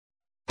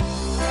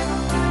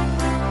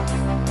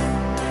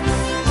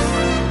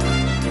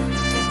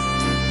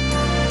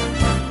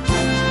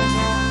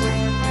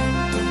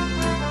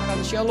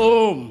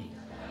Shalom.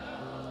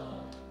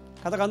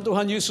 Katakan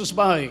Tuhan Yesus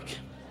baik.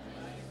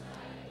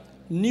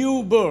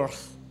 New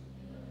birth.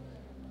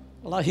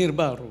 Lahir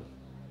baru.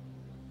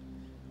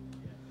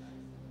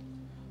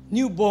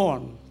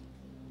 Newborn.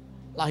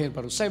 Lahir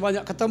baru. Saya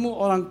banyak ketemu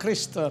orang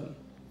Kristen.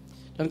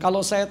 Dan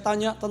kalau saya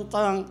tanya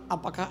tentang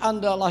apakah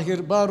Anda lahir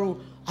baru.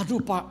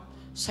 Aduh Pak,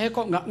 saya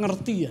kok gak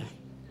ngerti ya.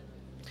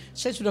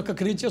 Saya sudah ke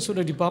gereja,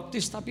 sudah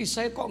dibaptis. Tapi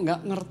saya kok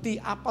gak ngerti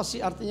apa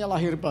sih artinya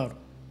lahir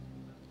baru.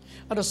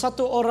 Ada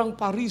satu orang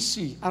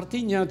Farisi,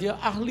 artinya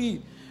dia ahli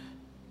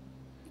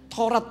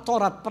Taurat,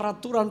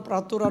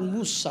 peraturan-peraturan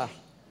Musa.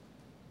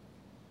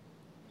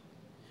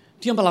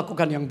 Dia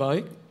melakukan yang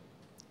baik,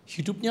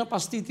 hidupnya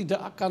pasti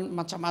tidak akan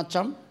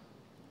macam-macam,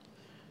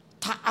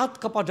 taat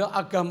kepada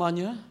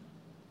agamanya,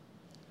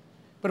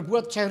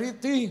 berbuat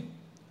charity,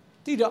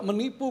 tidak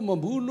menipu,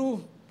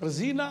 membunuh,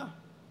 berzina.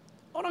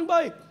 Orang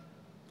baik,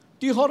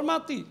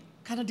 dihormati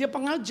karena dia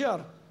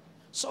pengajar,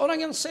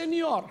 seorang yang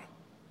senior.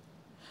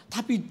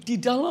 Tapi di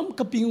dalam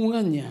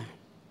kebingungannya,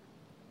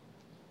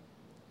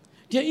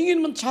 dia ingin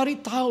mencari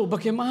tahu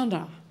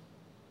bagaimana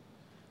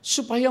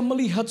supaya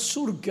melihat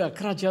surga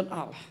kerajaan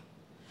Allah.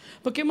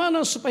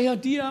 Bagaimana supaya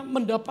dia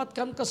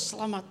mendapatkan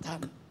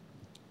keselamatan.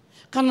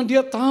 Karena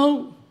dia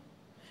tahu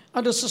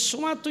ada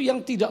sesuatu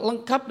yang tidak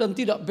lengkap dan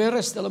tidak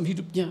beres dalam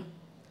hidupnya.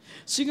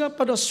 Sehingga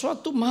pada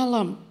suatu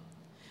malam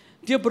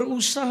dia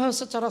berusaha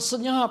secara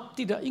senyap,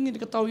 tidak ingin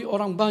diketahui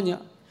orang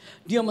banyak.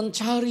 Dia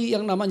mencari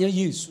yang namanya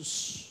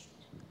Yesus.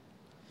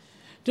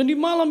 Dan di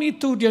malam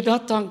itu dia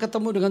datang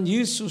ketemu dengan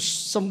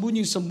Yesus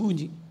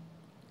sembunyi-sembunyi.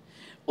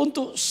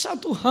 Untuk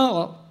satu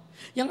hal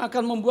yang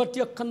akan membuat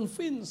dia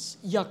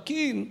convince,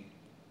 yakin.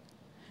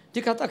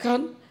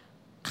 Dikatakan,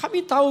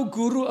 kami tahu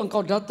guru engkau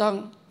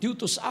datang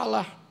diutus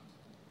Allah.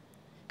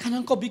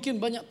 Karena engkau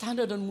bikin banyak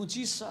tanda dan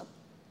mujizat.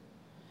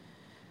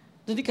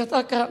 Dan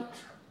dikatakan,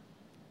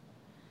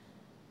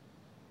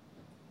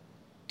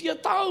 dia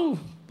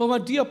tahu bahwa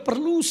dia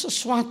perlu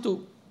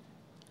sesuatu.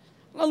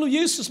 Lalu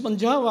Yesus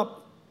menjawab,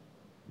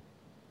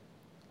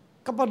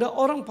 kepada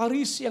orang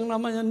Farisi yang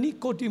namanya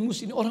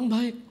Nikodemus ini, orang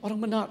baik, orang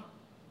benar.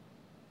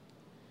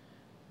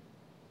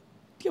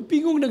 Dia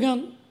bingung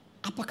dengan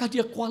apakah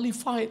dia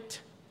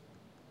qualified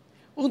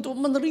untuk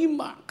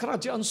menerima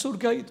kerajaan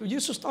surga itu.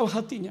 Yesus tahu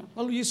hatinya.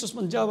 Lalu Yesus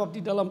menjawab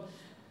di dalam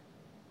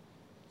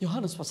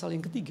Yohanes pasal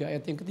yang ketiga,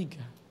 ayat yang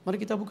ketiga. Mari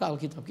kita buka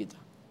Alkitab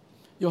kita.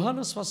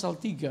 Yohanes pasal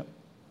 3,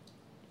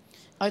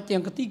 ayat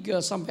yang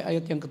ketiga sampai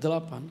ayat yang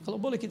ke-8. Kalau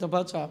boleh kita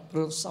baca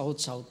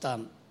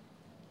bersaut-sautan.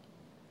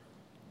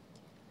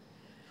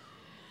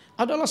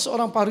 Adalah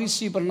seorang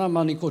Farisi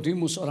bernama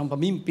Nikodemus, seorang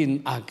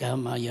pemimpin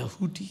agama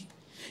Yahudi.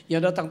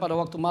 Yang datang pada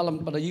waktu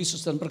malam kepada Yesus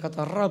dan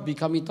berkata, Rabi,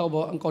 kami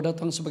tahu bahwa engkau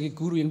datang sebagai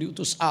guru yang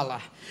diutus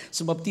Allah.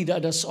 Sebab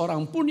tidak ada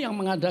seorang pun yang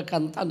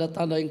mengadakan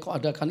tanda-tanda yang kau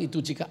adakan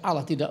itu jika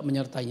Allah tidak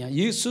menyertainya.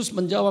 Yesus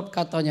menjawab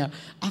katanya,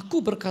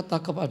 aku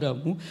berkata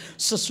kepadamu,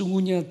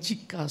 sesungguhnya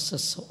jika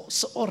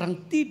seorang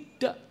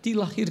tidak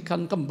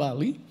dilahirkan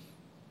kembali,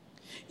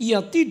 ia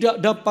tidak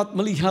dapat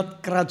melihat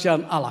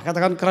kerajaan Allah.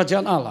 Katakan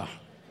kerajaan Allah.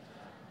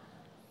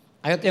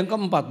 Ayat yang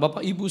keempat,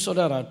 Bapak Ibu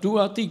Saudara, 2,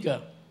 3.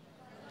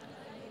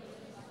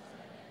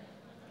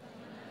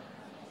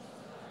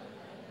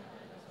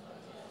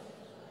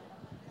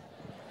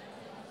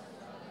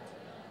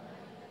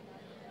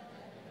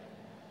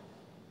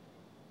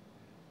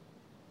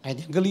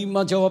 Ayat yang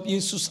kelima, jawab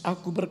Yesus,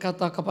 aku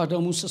berkata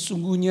kepadamu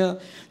sesungguhnya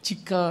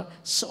jika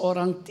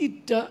seorang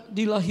tidak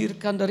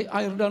dilahirkan dari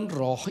air dan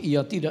roh,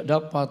 ia tidak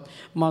dapat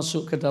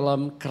masuk ke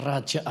dalam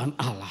kerajaan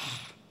Allah.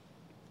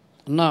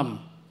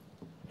 6.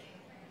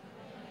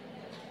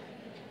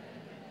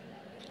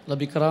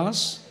 Lebih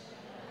keras.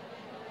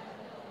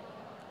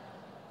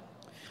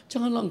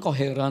 Janganlah engkau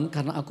heran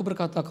karena aku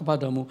berkata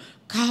kepadamu,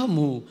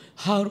 kamu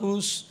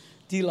harus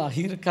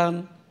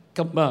dilahirkan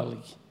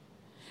kembali.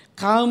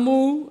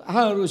 Kamu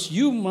harus,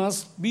 you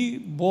must be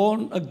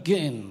born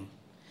again.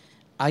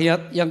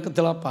 Ayat yang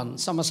ke-8,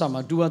 sama-sama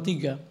 2,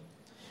 3.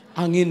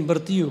 Angin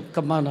bertiup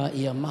kemana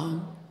ia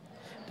mau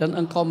dan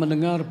engkau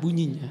mendengar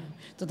bunyinya.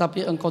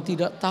 Tetapi engkau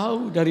tidak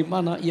tahu dari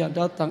mana ia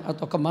datang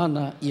atau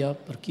kemana ia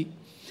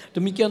pergi.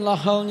 Demikianlah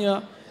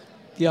halnya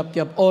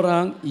tiap-tiap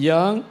orang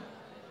yang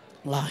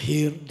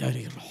lahir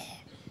dari roh.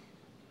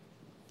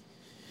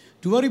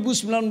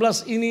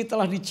 2019 ini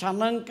telah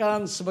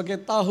dicanangkan sebagai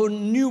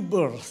tahun new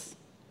birth.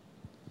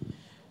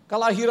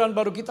 Kelahiran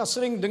baru, kita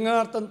sering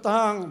dengar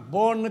tentang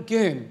born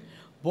again,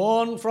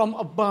 born from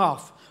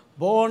above,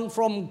 born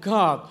from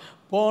God,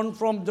 born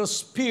from the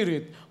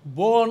Spirit,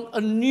 born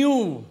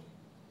anew.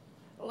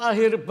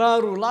 Lahir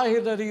baru, lahir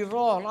dari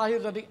roh,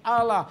 lahir dari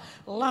Allah,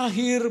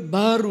 lahir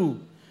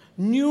baru.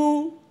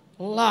 New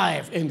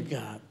life in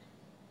God.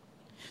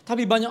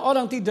 Tapi banyak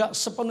orang tidak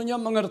sepenuhnya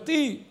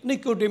mengerti.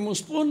 Nikodemus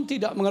pun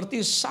tidak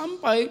mengerti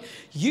sampai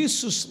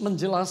Yesus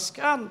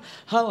menjelaskan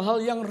hal-hal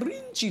yang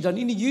rinci.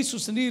 Dan ini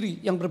Yesus sendiri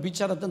yang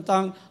berbicara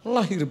tentang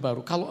lahir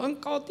baru. Kalau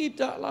engkau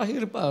tidak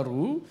lahir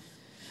baru,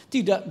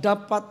 tidak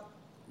dapat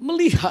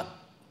melihat,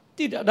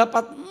 tidak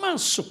dapat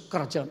masuk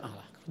kerajaan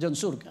Allah, kerajaan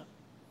surga.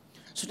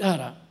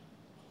 Saudara,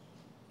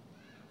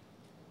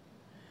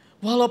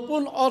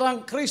 Walaupun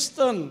orang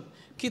Kristen,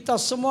 kita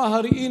semua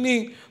hari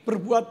ini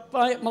berbuat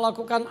baik,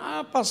 melakukan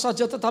apa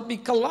saja, tetapi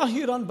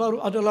kelahiran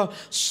baru adalah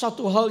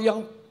satu hal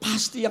yang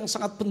pasti, yang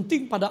sangat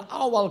penting pada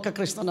awal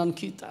kekristenan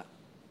kita.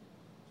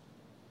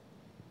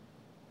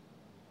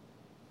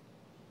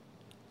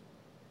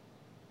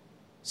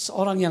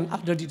 Seorang yang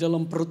ada di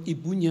dalam perut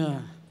ibunya,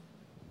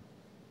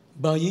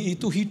 bayi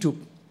itu hidup,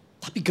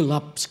 tapi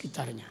gelap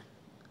sekitarnya.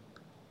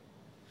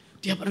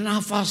 Dia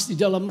bernafas di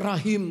dalam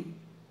rahim,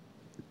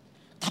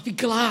 tapi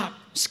gelap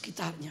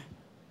sekitarnya.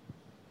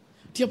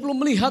 Dia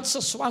belum melihat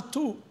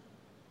sesuatu.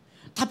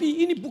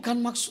 Tapi ini bukan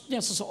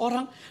maksudnya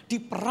seseorang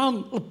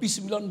diperam lebih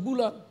 9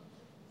 bulan.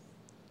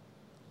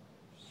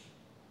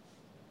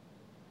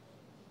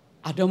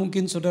 Ada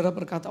mungkin saudara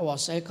berkata, wah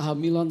saya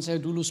kehamilan saya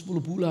dulu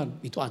 10 bulan.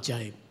 Itu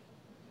ajaib.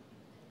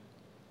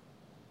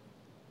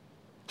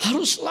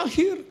 Harus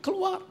lahir,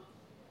 keluar.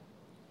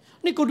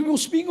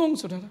 Nikodemus bingung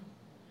saudara.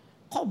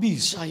 Kok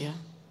bisa ya?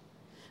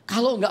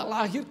 Kalau nggak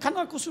lahir, kan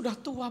aku sudah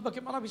tua,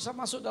 bagaimana bisa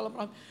masuk dalam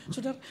rahim?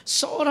 Saudara,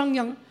 seorang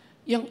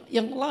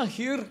yang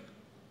lahir,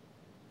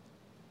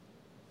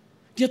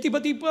 dia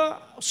tiba-tiba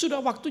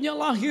sudah waktunya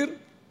lahir,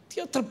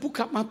 dia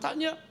terbuka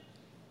matanya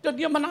dan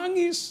dia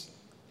menangis.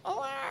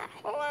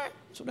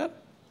 Saudara,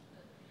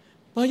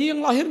 bayi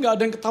yang lahir nggak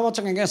ada yang ketawa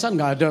cengengesan,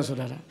 nggak ada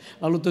saudara.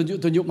 Lalu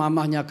tunjuk-tunjuk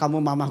mamahnya,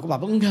 kamu mamahku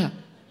papa, enggak.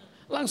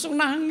 Langsung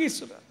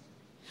nangis saudara.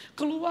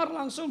 Keluar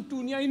langsung,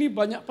 dunia ini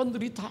banyak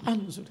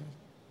penderitaan saudara.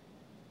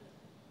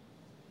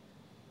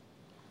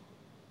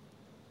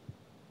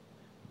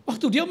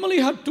 Waktu dia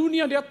melihat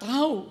dunia, dia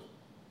tahu.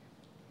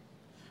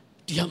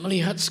 Dia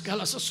melihat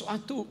segala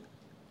sesuatu.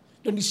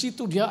 Dan di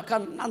situ dia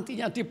akan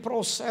nantinya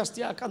diproses.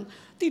 Dia akan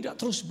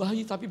tidak terus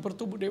bayi tapi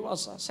bertumbuh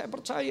dewasa. Saya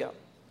percaya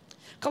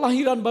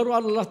kelahiran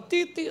baru adalah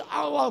titik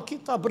awal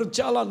kita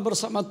berjalan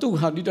bersama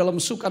Tuhan di dalam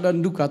suka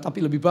dan duka. Tapi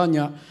lebih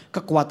banyak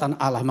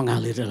kekuatan Allah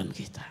mengalir dalam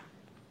kita.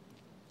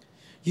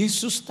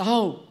 Yesus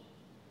tahu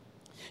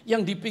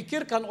yang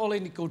dipikirkan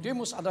oleh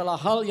Nikodemus adalah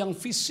hal yang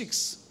fisik,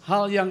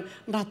 hal yang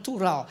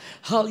natural,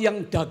 hal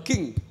yang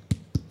daging,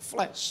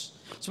 flesh.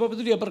 Sebab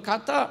itu dia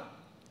berkata,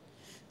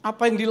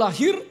 apa yang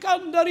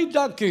dilahirkan dari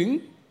daging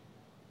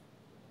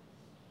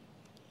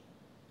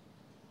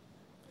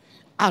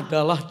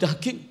adalah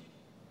daging.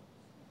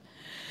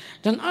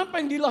 Dan apa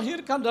yang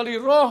dilahirkan dari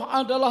roh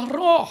adalah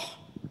roh.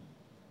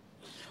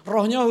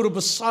 Rohnya huruf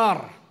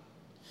besar.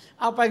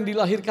 Apa yang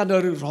dilahirkan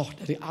dari roh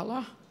dari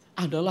Allah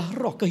adalah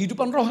roh,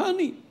 kehidupan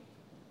rohani.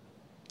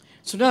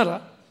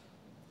 Saudara,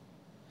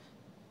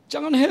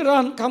 jangan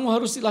heran kamu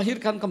harus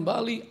dilahirkan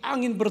kembali.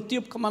 Angin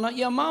bertiup kemana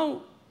ia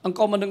mau.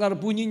 Engkau mendengar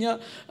bunyinya,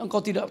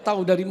 engkau tidak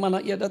tahu dari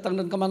mana ia datang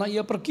dan kemana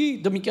ia pergi.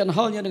 Demikian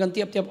halnya dengan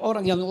tiap-tiap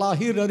orang yang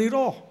lahir dari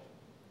roh.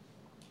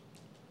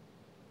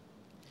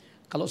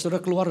 Kalau saudara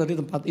keluar dari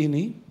tempat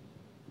ini,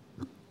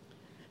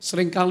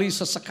 seringkali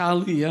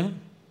sesekali ya,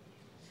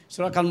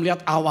 saudara akan melihat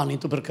awan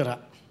itu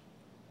bergerak.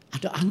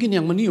 Ada angin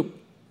yang meniup.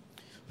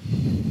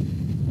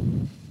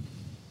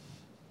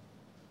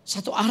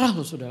 Satu arah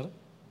loh saudara.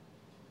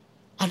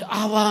 Ada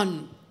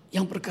awan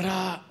yang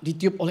bergerak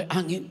ditiup oleh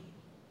angin.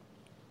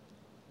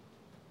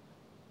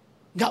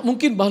 Gak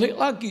mungkin balik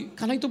lagi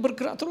karena itu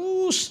bergerak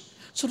terus.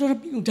 Saudara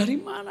bingung dari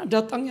mana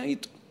datangnya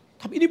itu.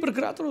 Tapi ini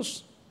bergerak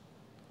terus.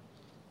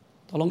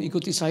 Tolong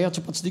ikuti saya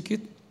cepat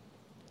sedikit.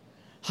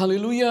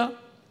 Haleluya.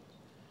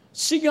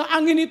 Sehingga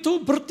angin itu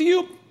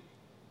bertiup.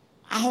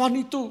 Awan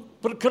itu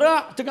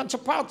bergerak dengan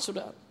cepat,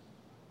 saudara.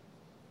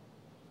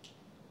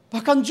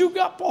 Bahkan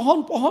juga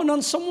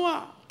pohon-pohonan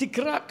semua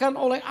digerakkan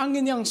oleh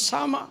angin yang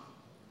sama.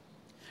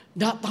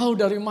 Tidak tahu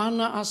dari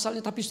mana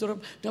asalnya, tapi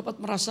saudara dapat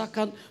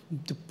merasakan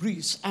the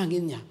breeze,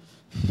 anginnya.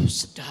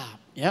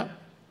 Sedap, ya.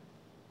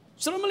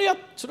 Saudara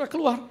melihat, saudara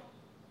keluar.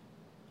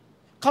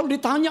 Kalau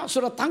ditanya,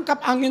 saudara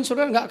tangkap angin,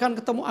 saudara nggak akan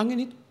ketemu angin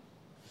itu.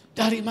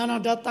 Dari mana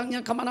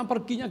datangnya, kemana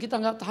perginya kita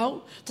nggak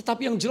tahu.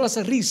 Tetapi yang jelas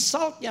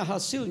resultnya,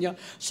 hasilnya.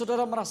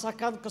 Saudara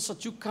merasakan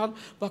kesejukan,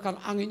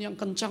 bahkan angin yang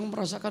kencang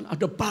merasakan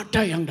ada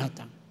badai yang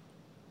datang.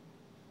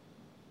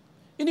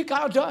 Ini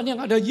keadaan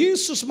yang ada.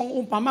 Yesus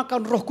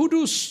mengumpamakan Roh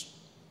Kudus.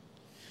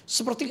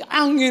 Seperti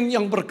angin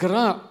yang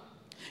bergerak.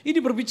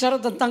 Ini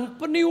berbicara tentang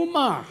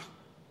pneuma.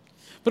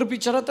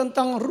 Berbicara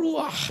tentang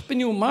ruah.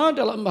 Pneuma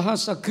dalam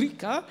bahasa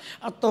Greka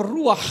atau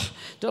ruah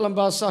dalam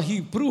bahasa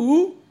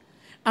Hebrew.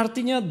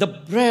 Artinya the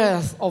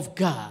breath of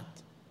God.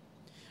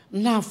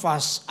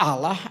 Nafas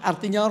Allah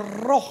artinya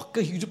roh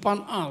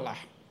kehidupan Allah.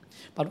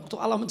 Pada waktu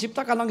Allah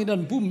menciptakan langit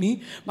dan bumi,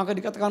 maka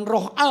dikatakan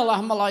roh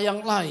Allah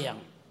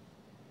melayang-layang.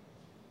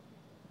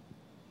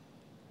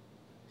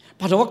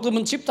 Pada waktu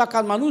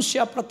menciptakan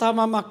manusia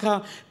pertama,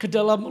 maka ke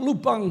dalam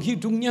lubang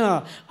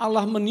hidungnya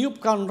Allah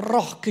meniupkan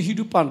roh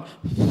kehidupan.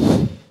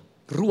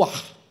 Ruah.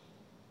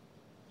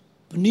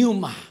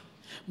 Pneuma.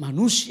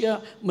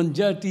 Manusia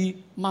menjadi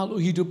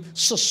makhluk hidup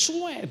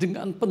sesuai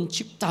dengan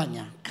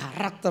penciptanya.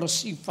 Karakter,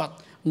 sifat,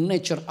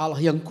 nature Allah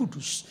yang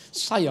kudus.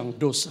 Sayang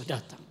dosa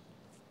datang.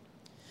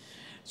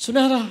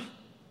 Saudara,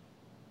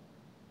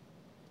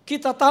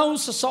 kita tahu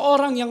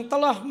seseorang yang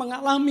telah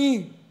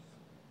mengalami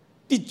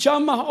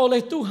dijamah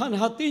oleh Tuhan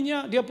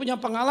hatinya, dia punya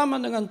pengalaman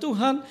dengan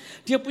Tuhan,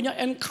 dia punya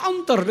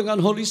encounter dengan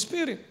Holy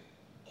Spirit.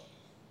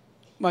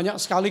 Banyak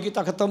sekali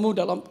kita ketemu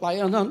dalam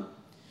pelayanan,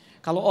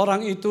 kalau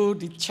orang itu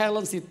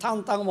di-challenge,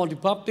 ditantang, mau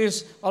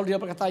dibaptis, lalu dia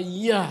berkata,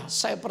 ya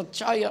saya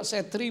percaya,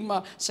 saya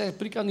terima, saya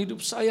berikan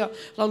hidup saya.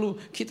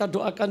 Lalu kita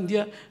doakan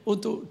dia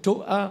untuk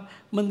doa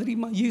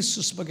menerima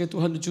Yesus sebagai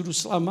Tuhan dan Juru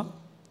Selamat.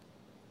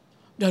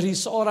 Dari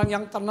seorang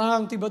yang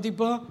tenang,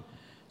 tiba-tiba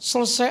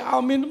selesai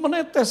amin,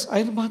 menetes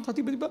air mata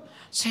tiba-tiba.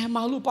 Saya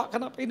malu Pak,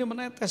 kenapa ini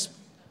menetes?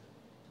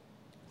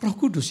 Roh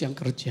Kudus yang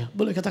kerja,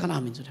 boleh katakan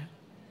amin saudara.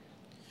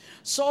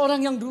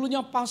 Seorang yang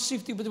dulunya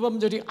pasif tiba-tiba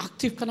menjadi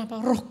aktif. Kenapa?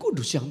 Roh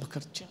Kudus yang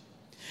bekerja.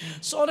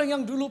 Seorang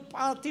yang dulu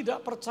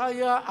tidak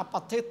percaya,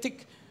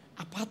 apatetik,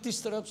 apatis,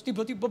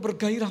 tiba-tiba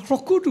bergairah.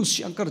 Roh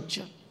Kudus yang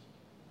kerja.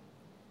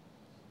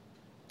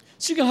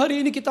 Sehingga hari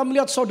ini kita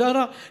melihat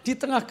saudara di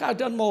tengah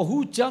keadaan mau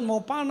hujan,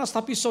 mau panas.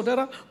 Tapi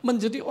saudara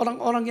menjadi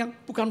orang-orang yang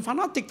bukan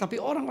fanatik. Tapi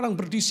orang-orang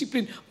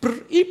berdisiplin,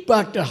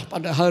 beribadah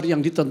pada hari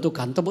yang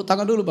ditentukan. Tepuk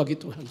tangan dulu bagi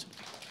Tuhan.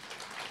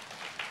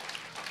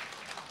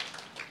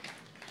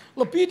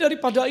 Lebih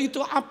daripada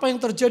itu, apa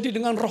yang terjadi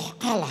dengan roh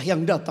Allah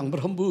yang datang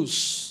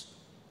berhembus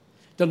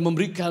dan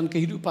memberikan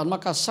kehidupan.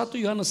 Maka 1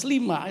 Yohanes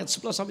 5 ayat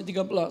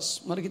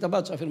 11-13. Mari kita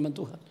baca firman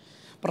Tuhan.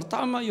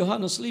 Pertama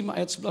Yohanes 5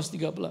 ayat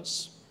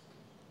 11-13.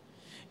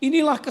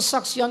 Inilah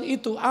kesaksian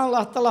itu,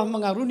 Allah telah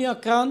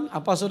mengaruniakan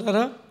apa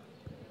saudara?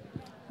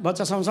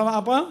 Baca sama-sama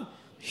apa?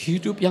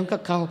 Hidup yang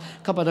kekal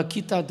kepada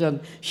kita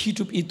dan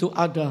hidup itu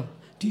ada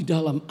di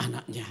dalam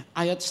anaknya.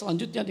 Ayat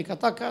selanjutnya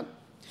dikatakan,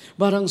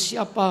 barang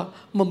siapa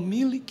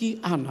memiliki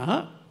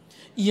anak,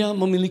 ia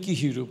memiliki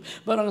hidup.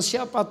 Barang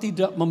siapa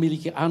tidak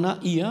memiliki anak,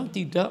 ia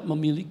tidak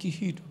memiliki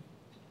hidup.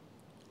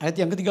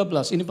 Ayat yang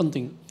ke-13, ini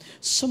penting.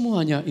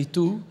 Semuanya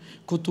itu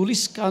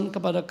kutuliskan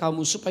kepada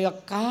kamu supaya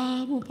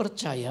kamu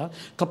percaya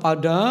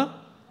kepada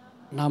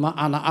nama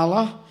anak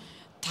Allah,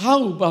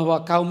 tahu bahwa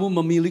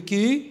kamu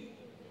memiliki.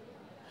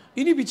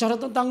 Ini bicara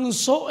tentang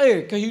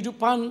zoe,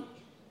 kehidupan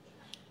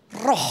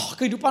roh,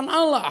 kehidupan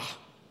Allah.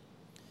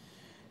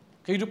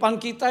 Kehidupan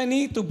kita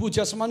ini tubuh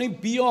jasmani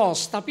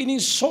bios, tapi ini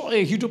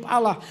zoe, hidup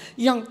Allah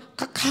yang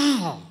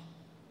kekal.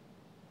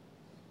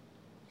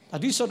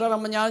 Tadi saudara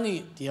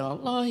menyanyi,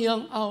 dialah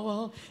yang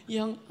awal,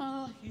 yang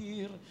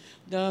akhir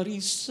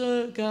dari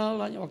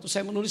segalanya. Waktu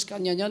saya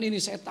menuliskan nyanyian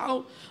ini saya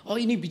tahu, oh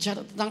ini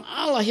bicara tentang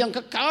Allah yang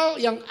kekal,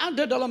 yang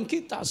ada dalam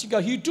kita. Sehingga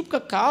hidup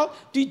kekal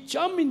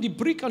dijamin,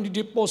 diberikan,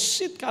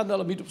 didepositkan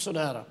dalam hidup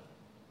saudara.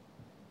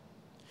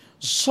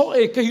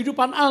 Zoe,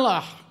 kehidupan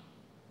Allah.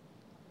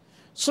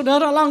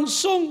 Saudara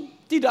langsung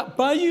tidak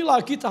bayi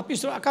lagi, tapi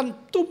saudara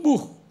akan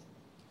tumbuh.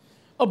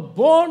 A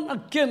born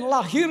again,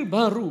 lahir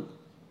baru.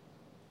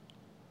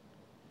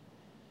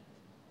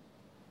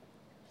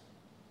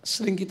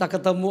 Sering kita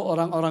ketemu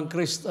orang-orang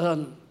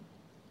Kristen.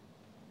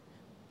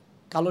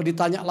 Kalau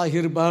ditanya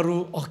lahir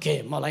baru,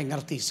 oke, mulai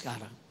ngerti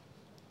sekarang.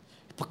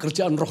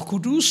 Pekerjaan Roh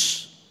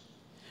Kudus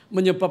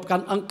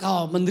menyebabkan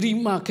engkau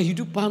menerima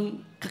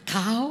kehidupan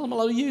kekal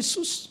melalui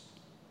Yesus.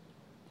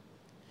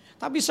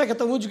 Tapi saya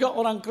ketemu juga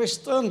orang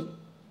Kristen,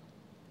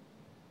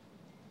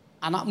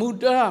 anak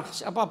muda,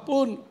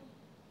 siapapun.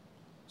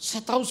 Saya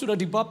tahu sudah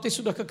dibaptis,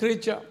 sudah ke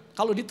gereja.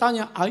 Kalau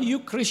ditanya, are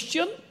you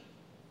Christian?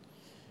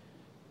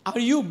 Are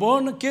you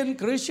born again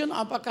Christian?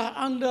 Apakah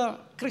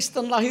Anda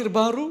Kristen lahir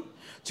baru?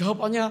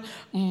 Jawabannya,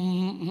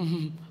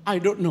 I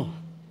don't know.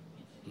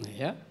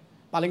 Ya,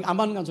 paling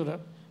aman kan saudara?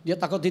 Dia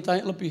takut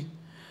ditanya lebih.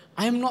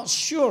 I'm not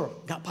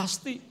sure, gak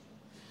pasti.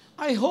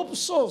 I hope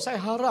so,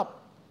 saya harap.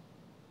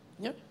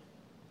 Ya.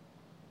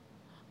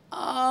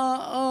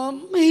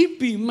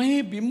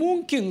 Maybe,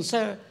 mungkin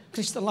saya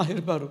Kristen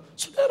lahir baru.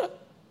 Saudara,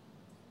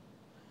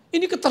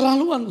 ini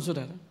keterlaluan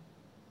saudara.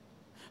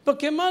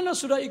 Bagaimana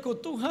sudah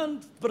ikut Tuhan,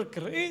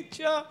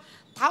 bergereja,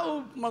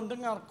 tahu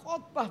mendengar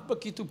khotbah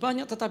begitu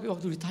banyak, tetapi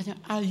waktu ditanya,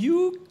 are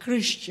you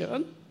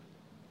Christian?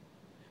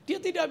 Dia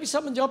tidak bisa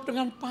menjawab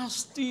dengan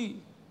pasti.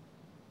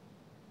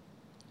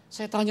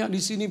 Saya tanya di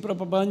sini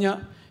berapa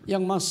banyak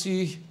yang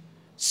masih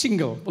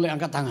single, boleh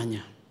angkat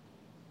tangannya.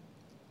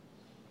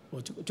 Oh,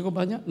 cukup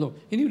banyak loh.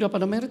 Ini udah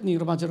pada married nih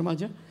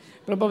remaja-remaja.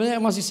 Berapa banyak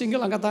yang masih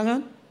single, angkat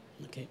tangan?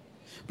 Oke.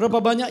 Berapa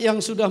banyak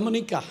yang sudah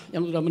menikah?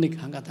 Yang sudah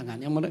menikah, angkat tangan.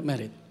 Yang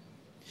married.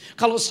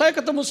 Kalau saya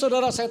ketemu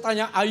saudara, saya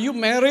tanya, are you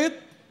married?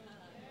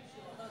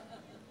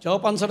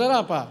 Jawaban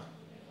saudara apa?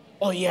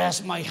 Oh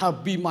yes, my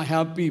hubby,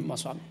 mas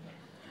suami.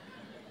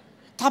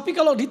 Tapi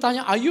kalau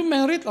ditanya, are you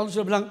married? Lalu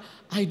saudara bilang,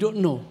 I don't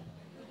know.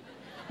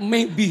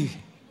 Maybe.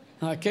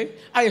 Oke,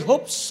 I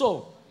hope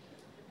so.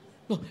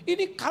 Loh,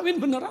 ini kawin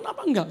beneran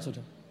apa enggak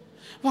saudara?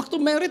 Waktu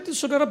married itu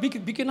saudara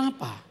bikin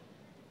apa?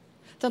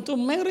 Tentu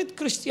married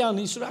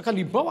Kristiani sudah akan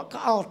dibawa ke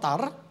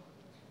altar.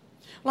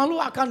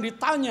 Lalu akan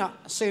ditanya,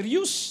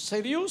 serius?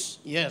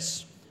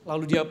 Yes.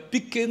 Lalu dia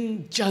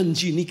bikin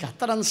janji nikah,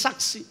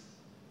 transaksi.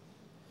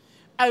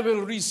 I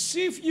will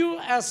receive you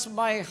as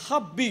my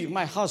hubby,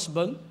 my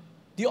husband,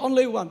 the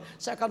only one.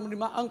 Saya akan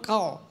menerima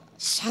engkau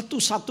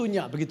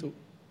satu-satunya begitu.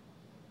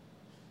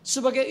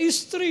 Sebagai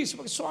istri,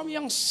 sebagai suami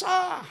yang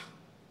sah.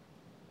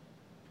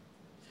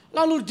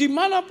 Lalu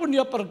dimanapun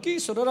dia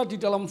pergi, saudara, di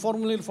dalam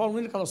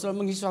formulir-formulir kalau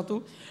saudara mengisi suatu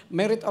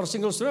married or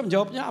single, saudara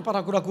menjawabnya apa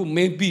ragu-ragu?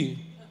 Maybe.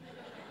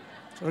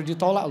 Saudara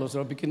ditolak loh,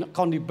 saudara bikin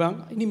account di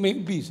bank, ini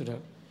maybe,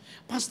 saudara.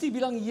 Pasti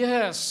bilang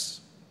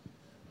yes,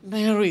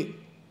 married.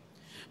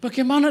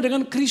 Bagaimana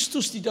dengan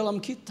Kristus di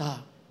dalam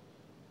kita?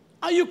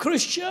 Are you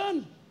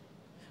Christian?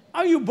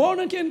 Are you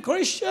born again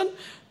Christian?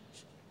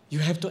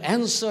 You have to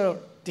answer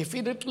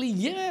definitely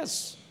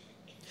yes.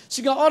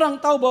 Sehingga orang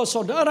tahu bahwa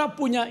saudara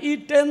punya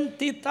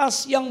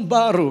identitas yang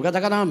baru.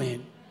 Katakan amin.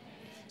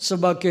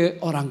 Sebagai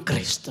orang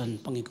Kristen,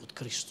 pengikut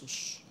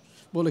Kristus.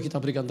 Boleh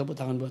kita berikan tepuk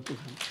tangan buat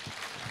Tuhan.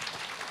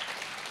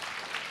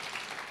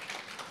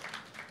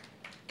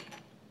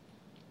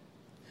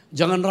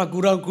 Jangan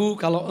ragu-ragu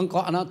kalau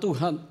engkau anak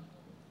Tuhan.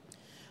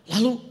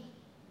 Lalu,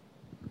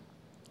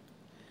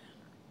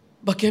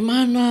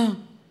 bagaimana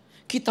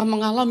kita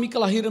mengalami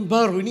kelahiran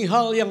baru? Ini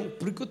hal yang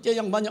berikutnya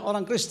yang banyak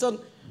orang Kristen.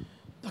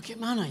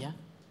 Bagaimana ya?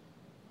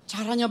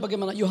 Caranya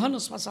bagaimana?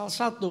 Yohanes pasal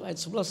 1 ayat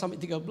 11 sampai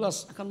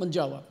 13 akan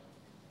menjawab.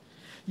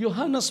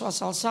 Yohanes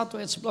pasal 1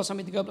 ayat 11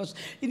 sampai 13.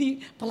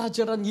 Ini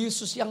pelajaran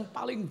Yesus yang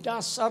paling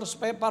dasar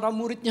supaya para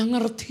muridnya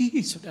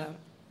ngerti, saudara.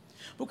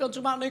 Bukan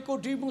cuma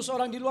Nikodemus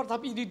orang di luar,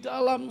 tapi di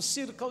dalam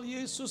circle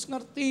Yesus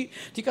ngerti.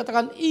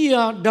 Dikatakan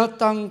ia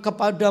datang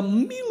kepada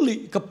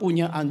milik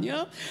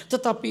kepunyaannya,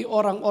 tetapi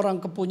orang-orang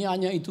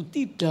kepunyaannya itu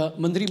tidak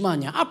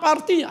menerimanya. Apa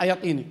artinya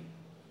ayat ini?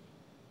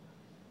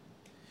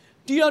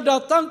 Dia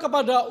datang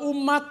kepada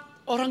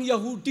umat orang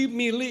Yahudi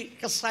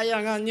milik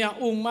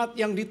kesayangannya, umat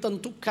yang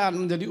ditentukan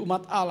menjadi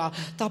umat Allah.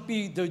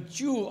 Tapi the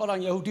Jew,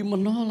 orang Yahudi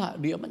menolak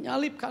dia,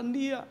 menyalibkan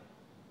dia.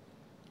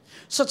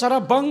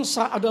 Secara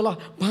bangsa adalah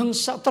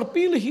bangsa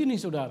terpilih ini,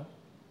 saudara.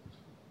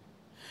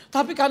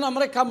 Tapi karena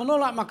mereka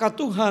menolak, maka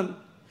Tuhan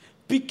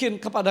bikin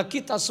kepada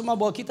kita semua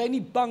bahwa kita ini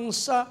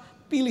bangsa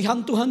pilihan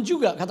Tuhan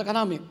juga,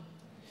 katakan amin.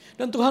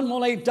 Dan Tuhan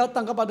mulai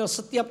datang kepada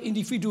setiap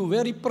individu,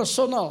 very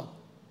personal.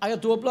 Ayat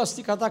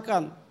 12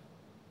 dikatakan,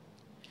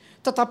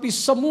 tetapi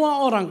semua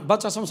orang,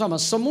 baca sama-sama,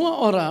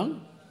 semua orang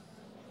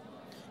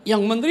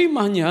yang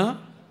menerimanya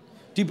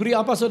diberi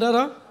apa,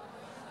 saudara?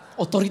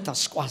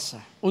 Otoritas, kuasa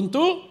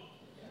untuk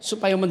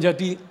supaya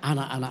menjadi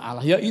anak-anak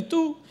Allah,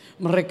 yaitu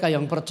mereka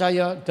yang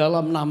percaya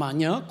dalam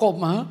namanya,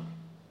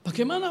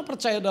 bagaimana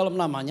percaya dalam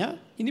namanya?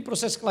 Ini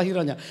proses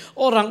kelahirannya.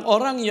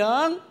 Orang-orang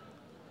yang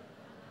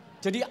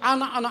jadi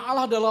anak-anak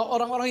Allah adalah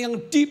orang-orang yang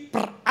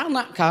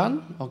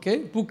diperanakkan,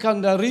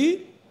 bukan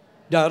dari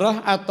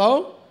darah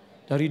atau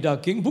dari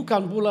daging,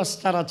 bukan pula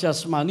secara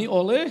jasmani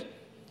oleh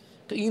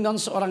keinginan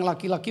seorang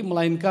laki-laki,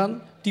 melainkan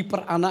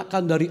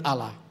diperanakkan dari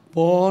Allah.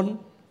 Born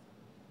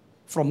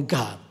from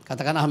God,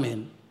 katakan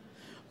amin.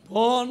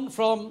 Born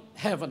from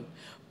heaven,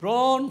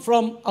 born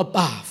from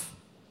above,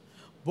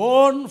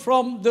 born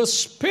from the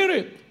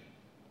Spirit.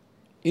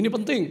 Ini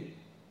penting.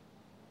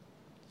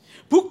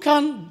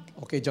 Bukan,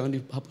 jangan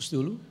dihapus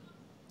dulu.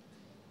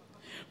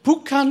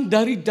 Bukan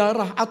dari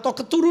darah atau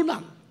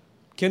keturunan,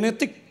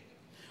 genetik.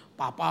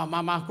 Papa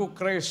mamaku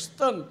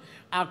Kristen,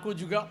 aku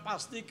juga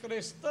pasti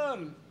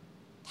Kristen.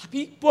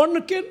 Tapi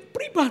born again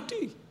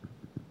pribadi.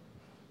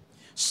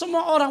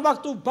 Semua orang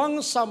waktu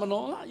bangsa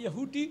menolak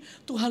Yahudi,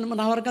 Tuhan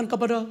menawarkan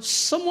kepada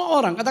semua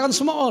orang. Katakan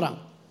semua orang.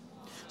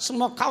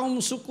 Semua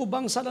kaum, suku,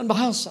 bangsa dan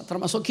bahasa,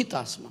 termasuk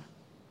kita semua.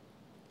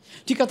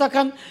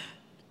 Dikatakan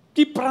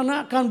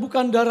diperanakkan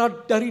bukan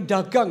dari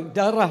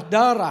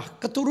darah,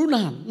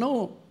 keturunan.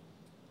 No.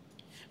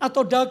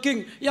 Atau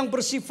daging yang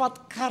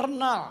bersifat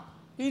karnal.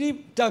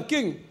 Ini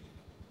daging,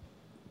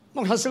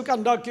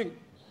 menghasilkan daging.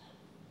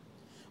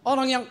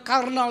 Orang yang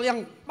karnal,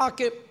 yang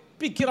pakai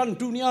pikiran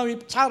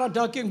duniawi, cara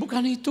daging,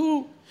 bukan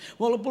itu.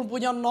 Walaupun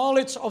punya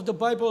knowledge of the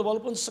Bible,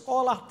 walaupun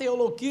sekolah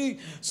teologi,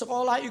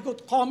 sekolah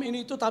ikut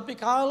ini itu, tapi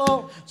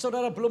kalau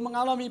saudara belum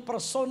mengalami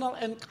personal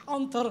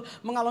encounter,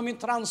 mengalami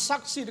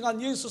transaksi dengan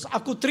Yesus,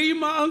 aku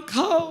terima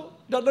engkau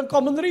dan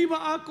engkau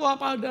menerima aku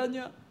apa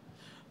adanya.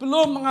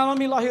 Belum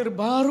mengalami lahir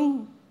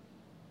baru.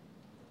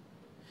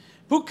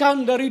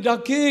 Bukan dari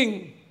daging.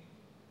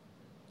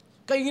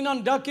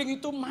 Keinginan daging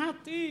itu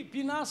mati,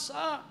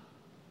 binasa.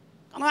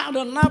 Karena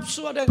ada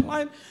nafsu, ada yang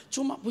lain.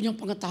 Cuma punya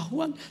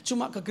pengetahuan,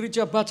 cuma ke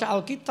gereja baca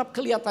Alkitab,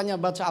 kelihatannya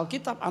baca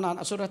Alkitab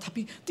anak-anak saudara,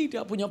 tapi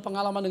tidak punya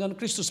pengalaman dengan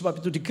Kristus. Sebab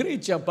itu di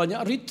gereja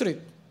banyak retreat.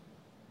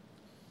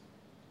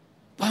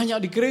 Banyak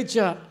di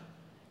gereja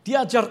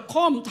diajar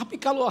tapi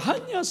kalau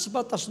hanya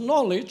sebatas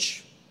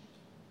knowledge,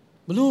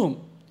 belum.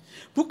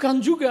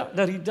 Bukan juga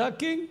dari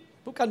daging,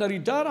 bukan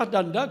dari darah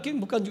dan daging,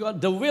 bukan juga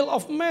the will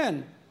of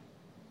man.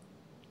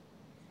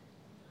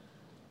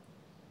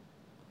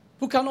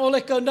 Bukan oleh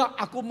kehendak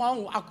aku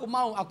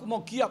mau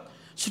giat.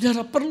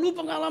 Saudara perlu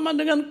pengalaman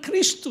dengan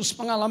Kristus,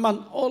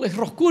 pengalaman oleh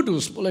Roh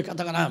Kudus, boleh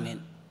katakan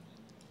amin.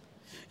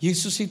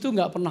 Yesus itu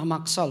gak pernah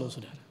maksa loh,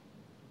 saudara.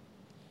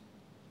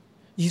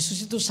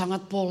 Yesus itu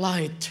sangat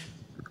polite.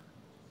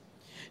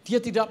 Dia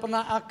tidak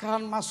pernah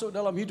akan masuk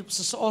dalam hidup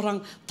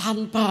seseorang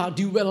tanpa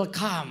di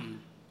welcome,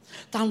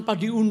 tanpa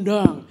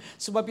diundang.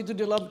 Sebab itu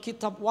dalam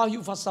kitab Wahyu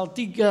pasal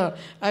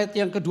 3 ayat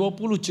yang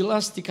ke-20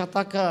 jelas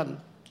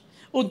dikatakan,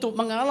 untuk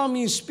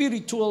mengalami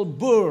spiritual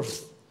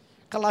birth,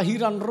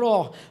 kelahiran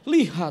roh.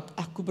 Lihat,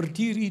 aku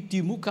berdiri di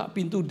muka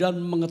pintu dan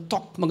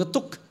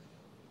mengetuk.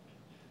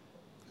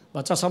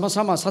 Baca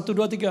sama-sama, 1,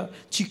 2, 3.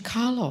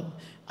 Jikalau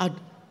ada,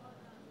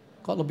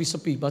 kok lebih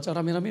sepi, baca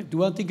rame-rame,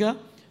 2,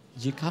 3.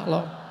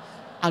 Jikalau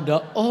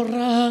ada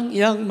orang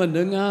yang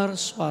mendengar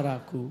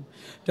suaraku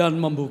dan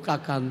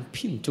membukakan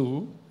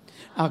pintu,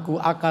 aku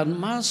akan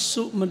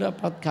masuk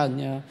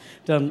mendapatkannya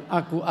dan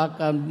aku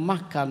akan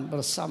makan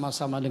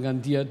bersama-sama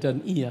dengan dia dan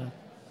ia.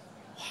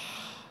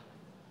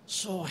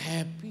 So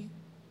happy.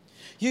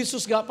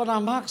 Yesus gak pernah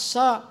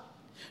maksa.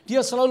 Dia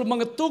selalu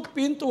mengetuk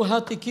pintu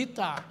hati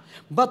kita.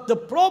 But the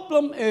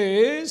problem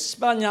is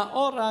banyak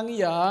orang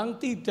yang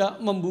tidak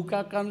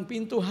membukakan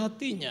pintu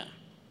hatinya.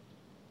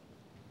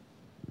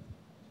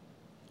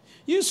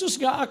 Yesus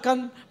gak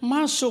akan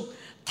masuk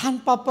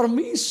tanpa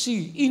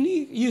permisi.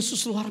 Ini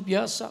Yesus luar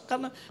biasa.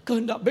 Karena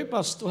kehendak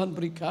bebas Tuhan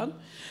berikan.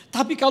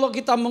 Tapi kalau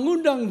kita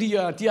mengundang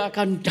dia, dia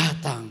akan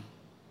datang.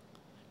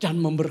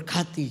 Dan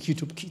memberkati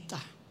hidup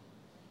kita.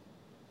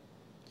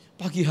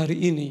 Pagi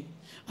hari ini,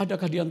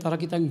 adakah di antara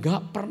kita yang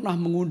gak pernah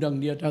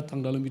mengundang dia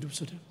datang dalam hidup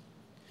saudara?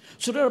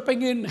 Saudara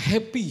pengen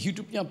happy,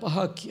 hidupnya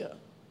bahagia.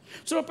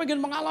 Saudara pengen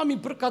mengalami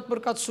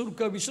berkat-berkat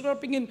surgawi. Saudara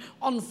pengen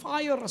on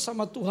fire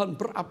sama Tuhan,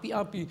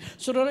 berapi-api.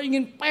 Saudara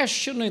ingin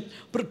passionate,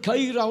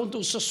 bergairah untuk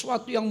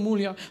sesuatu yang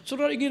mulia.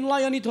 Saudara ingin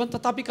layani Tuhan,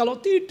 tetapi kalau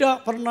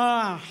tidak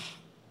pernah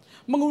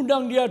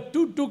mengundang dia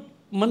duduk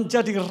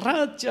menjadi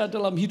raja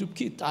dalam hidup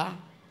kita,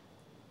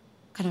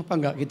 kenapa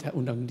enggak kita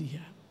undang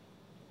dia?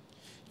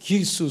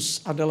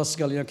 Yesus adalah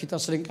segalanya. Kita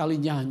sering kali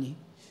nyanyi,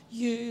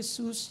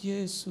 Yesus,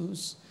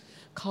 Yesus,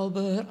 kau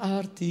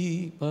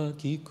berarti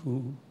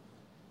bagiku.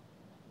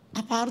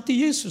 Apa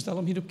arti Yesus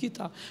dalam hidup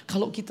kita?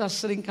 Kalau kita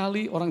sering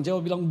kali, orang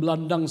Jawa bilang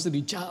belandang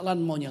sendiri,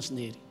 jalan maunya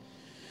sendiri.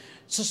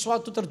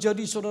 Sesuatu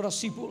terjadi, saudara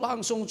sibuk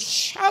langsung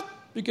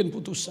bikin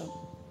putusan.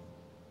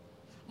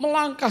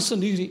 Melangkah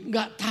sendiri,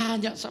 gak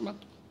tanya sama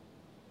Tuhan.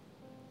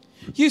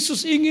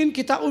 Yesus ingin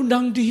kita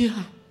undang dia.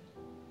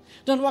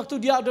 Dan waktu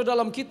dia ada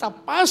dalam kita,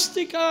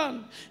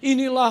 pastikan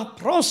inilah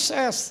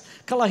proses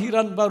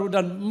kelahiran baru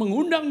dan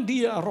mengundang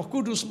dia. Roh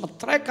Kudus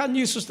meteraikan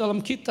Yesus dalam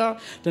kita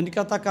dan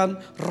dikatakan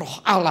roh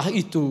Allah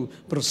itu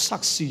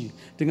bersaksi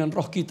dengan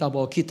roh kita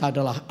bahwa kita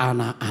adalah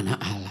anak-anak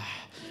Allah.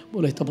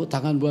 Boleh tepuk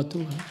tangan buat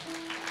Tuhan.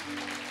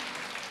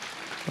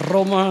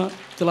 Roma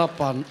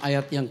 8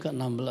 ayat yang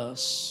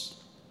ke-16.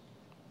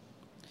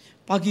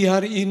 Pagi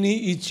hari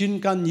ini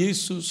izinkan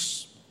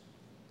Yesus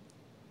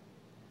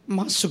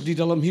masuk di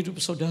dalam hidup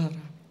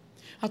saudara.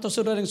 Atau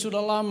saudara yang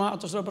sudah lama,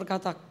 atau saudara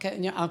berkata,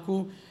 kayaknya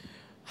aku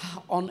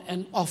on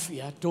and off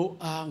ya,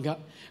 doa, enggak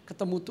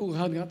ketemu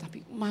Tuhan, enggak.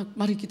 Tapi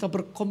mari kita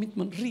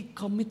berkomitmen,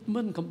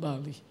 rekomitmen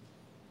kembali.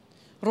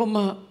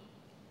 Roma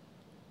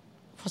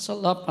pasal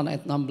 8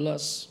 ayat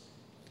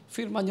 16.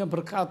 Firman-Nya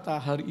berkata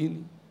hari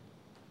ini.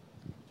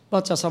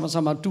 Baca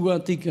sama-sama 2,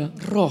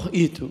 3. Roh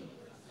itu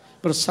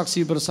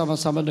bersaksi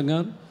bersama-sama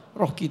dengan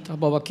roh kita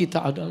bahwa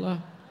kita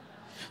adalah.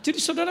 Jadi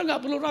saudara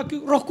gak perlu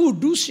ragu, Roh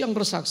Kudus yang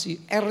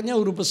bersaksi. R-nya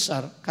huruf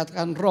besar,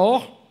 katakan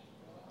roh.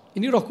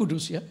 Ini Roh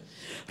Kudus ya.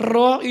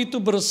 Roh itu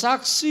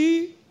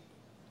bersaksi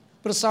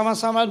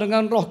bersama-sama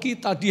dengan roh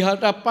kita di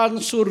hadapan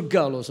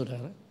surga loh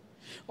saudara.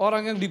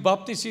 Orang yang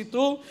dibaptis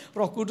itu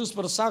Roh Kudus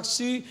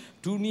bersaksi,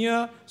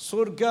 dunia,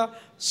 surga,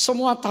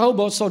 semua tahu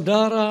bahwa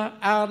saudara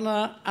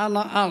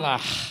anak-anak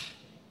Allah.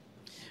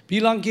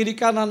 Bilang kiri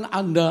kanan,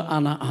 Anda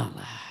anak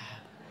Allah.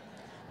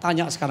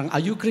 Tanya sekarang, are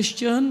you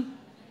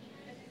Christian?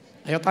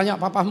 Ayo tanya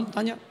papamu,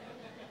 tanya.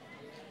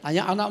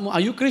 Tanya anakmu,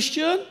 are you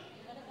Christian?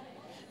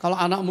 Kalau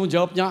anakmu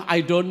jawabnya,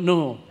 I don't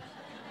know.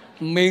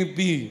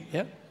 Maybe.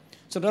 Ya.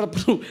 Saudara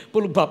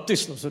perlu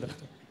baptis loh saudara.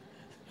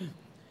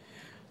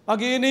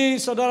 Pagi ini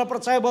saudara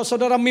percaya bahwa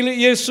saudara milik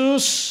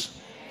Yesus.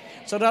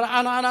 Saudara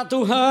anak-anak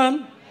Tuhan.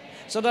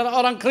 Saudara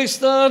orang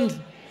Kristen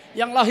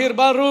yang lahir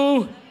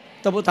baru.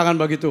 Tepuk tangan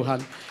bagi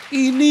Tuhan.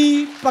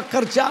 Ini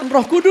pekerjaan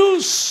Roh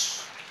Kudus.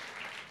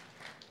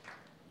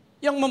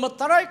 Yang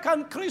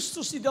memeteraikan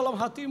Kristus di dalam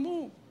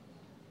hatimu.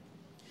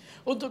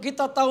 Untuk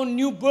kita tahun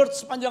New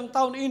Birth sepanjang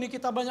tahun ini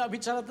kita banyak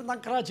bicara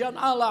tentang kerajaan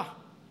Allah.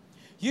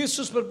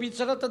 Yesus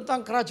berbicara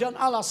tentang kerajaan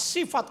Allah,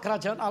 sifat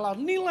kerajaan Allah,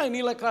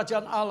 nilai-nilai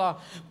kerajaan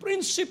Allah,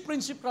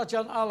 prinsip-prinsip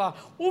kerajaan Allah,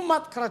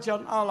 umat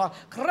kerajaan Allah,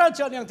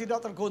 kerajaan yang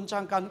tidak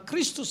tergoncangkan,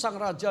 Kristus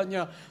sang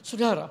rajanya.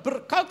 Saudara,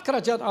 berkat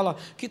kerajaan Allah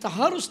kita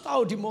harus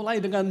tahu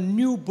dimulai dengan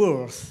New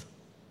Birth.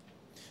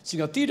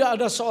 Sehingga tidak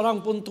ada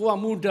seorang pun tua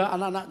muda,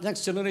 anak-anak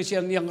next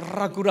generation yang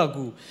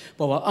ragu-ragu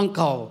bahwa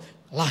engkau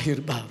lahir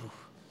baru.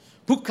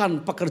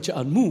 Bukan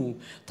pekerjaanmu,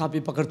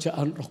 tapi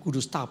pekerjaan Roh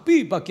Kudus.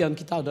 Tapi bagian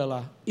kita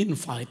adalah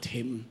invite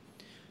him.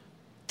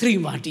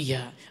 Terima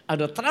dia.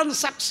 Ada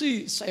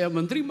transaksi, saya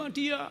menerima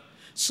dia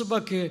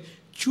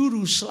sebagai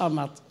juru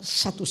selamat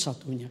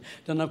satu-satunya.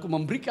 Dan aku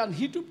memberikan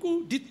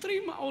hidupku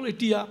diterima oleh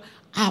dia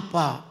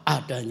apa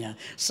adanya.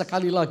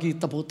 Sekali lagi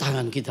tepuk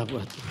tangan kita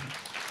buat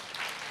Tuhan.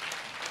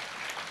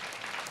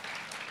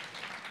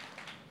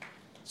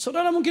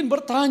 Saudara mungkin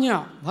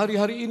bertanya,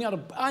 hari-hari ini ada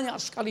banyak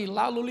sekali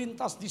lalu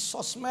lintas di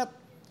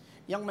sosmed.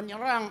 yang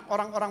menyerang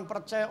orang-orang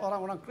percaya,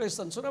 orang-orang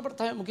Kristen. Saudara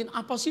bertanya mungkin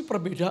apa sih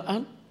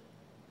perbedaan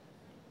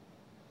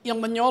yang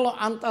menyolok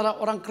antara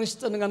orang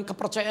Kristen dengan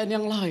kepercayaan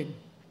yang lain?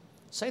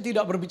 Saya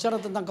tidak berbicara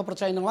tentang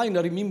kepercayaan yang lain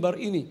dari mimbar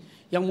ini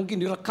yang mungkin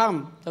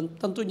direkam dan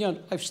tentunya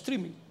live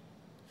streaming.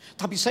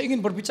 Tapi saya ingin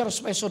berbicara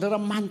supaya saudara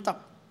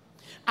mantap.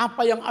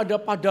 Apa yang ada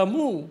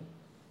padamu,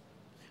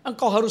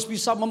 engkau harus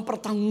bisa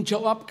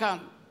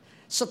mempertanggungjawabkan.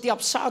 Setiap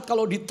saat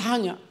kalau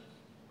ditanya,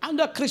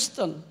 Anda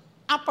Kristen,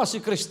 apa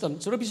sih Kristen?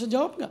 Saudara bisa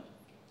jawab nggak?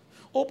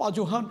 Oh Pak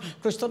Johan,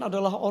 Kristen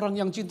adalah orang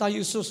yang cinta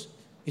Yesus.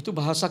 Itu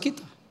bahasa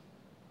kita.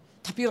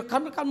 Tapi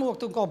rekan-rekanmu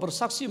waktu engkau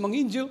bersaksi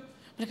menginjil,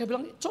 mereka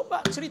bilang,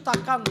 coba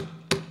ceritakan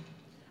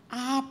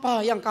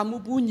apa yang kamu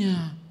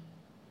punya.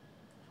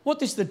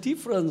 What is the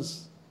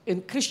difference in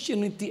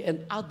Christianity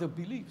and other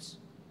beliefs?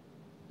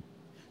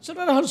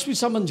 Saudara harus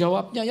bisa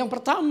menjawabnya. Yang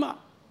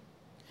pertama,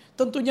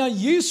 tentunya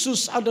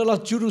Yesus adalah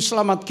juru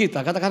selamat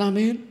kita. Katakan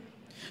amin.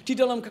 Di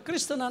dalam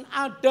kekristenan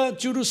ada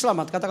juru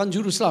selamat. Katakan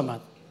juru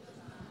selamat.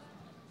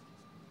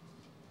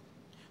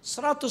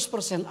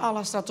 100%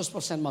 Allah, 100%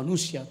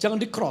 manusia. Jangan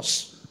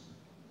di-cross.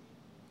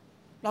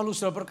 Lalu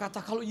sudah berkata,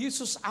 kalau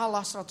Yesus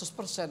Allah 100%,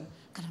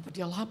 kenapa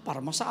dia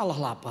lapar? Masa Allah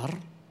lapar?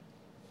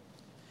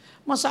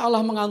 Masa Allah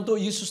mengantuk,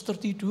 Yesus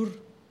tertidur?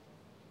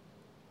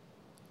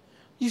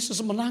 Yesus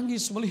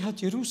menangis melihat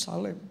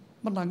Yerusalem.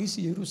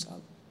 Menangisi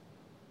Yerusalem.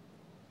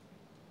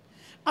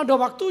 Ada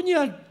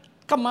waktunya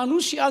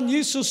kemanusiaan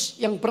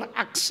Yesus yang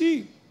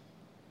beraksi.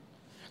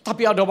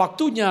 Tapi ada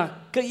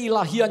waktunya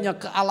keilahiannya,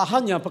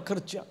 kealahannya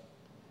bekerja.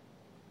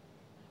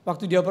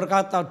 Waktu dia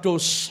berkata,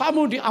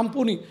 dosamu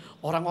diampuni.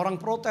 Orang-orang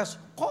protes,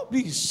 kok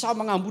bisa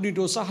mengampuni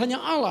dosa hanya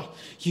Allah?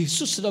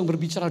 Yesus sedang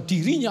berbicara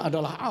dirinya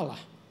adalah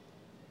Allah.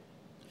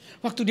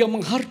 Waktu dia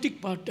menghardik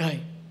badai.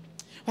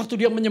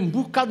 Waktu dia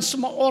menyembuhkan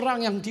semua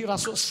orang yang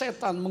dirasuk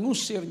setan,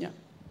 mengusirnya.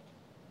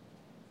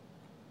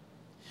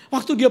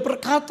 Waktu dia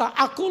berkata,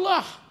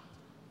 akulah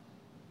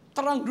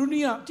terang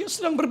dunia. Dia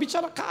sedang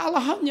berbicara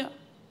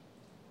kealahannya.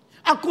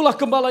 Akulah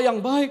gembala yang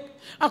baik.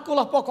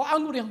 Akulah pokok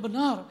anggur yang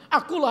benar.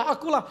 Akulah.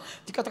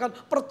 Dikatakan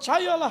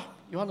percayalah.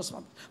 Yohanes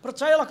 4.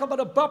 Percayalah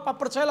kepada Bapa,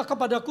 percayalah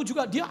kepadaku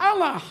juga. Dia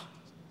Allah.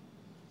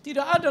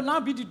 Tidak ada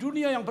nabi di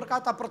dunia yang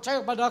berkata percaya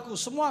padaku.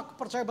 Semua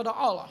percaya pada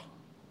Allah.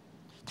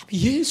 Tapi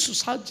Yesus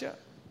saja.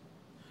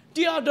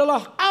 Dia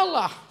adalah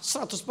Allah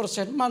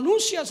 100%.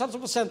 Manusia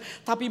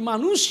 100%. Tapi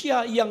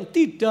manusia yang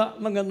tidak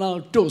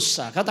mengenal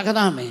dosa. Katakan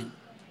amin.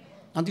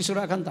 Nanti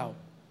saudara akan tahu.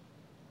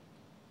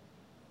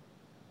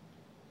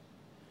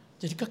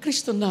 Jadi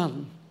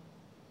kekristenan,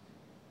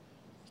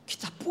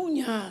 kita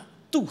punya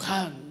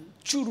Tuhan,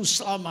 juru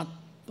selamat,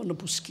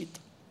 penebus kita.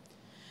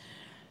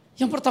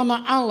 Yang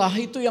pertama Allah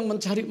itu yang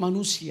mencari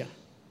manusia.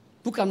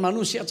 Bukan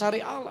manusia cari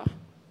Allah.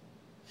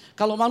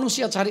 Kalau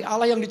manusia cari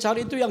Allah, yang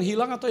dicari itu yang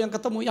hilang atau yang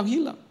ketemu yang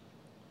hilang.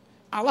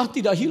 Allah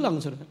tidak hilang,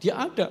 saudara.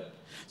 Dia ada.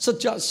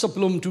 Sejak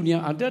sebelum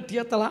dunia ada,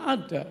 dia telah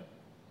ada.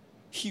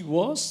 He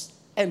was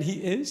and he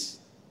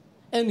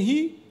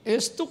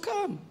is to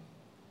come.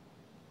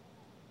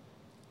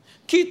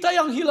 Kita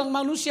yang hilang,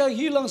 manusia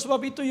hilang.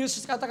 Sebab itu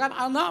Yesus katakan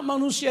anak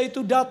manusia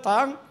itu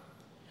datang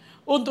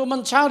untuk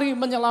mencari,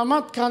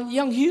 menyelamatkan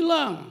yang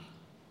hilang.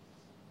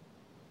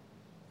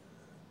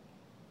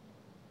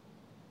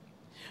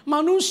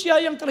 Manusia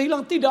yang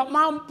terhilang tidak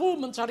mampu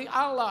mencari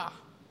Allah.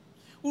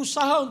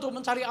 Usaha untuk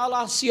mencari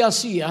Allah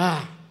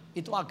sia-sia.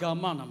 Itu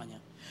agama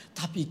namanya.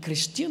 Tapi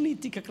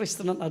Christianity,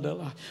 kekristenan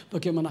adalah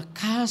bagaimana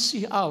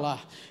kasih Allah,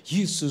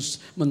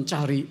 Yesus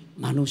mencari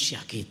manusia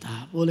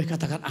kita. Boleh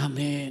katakan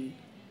amin.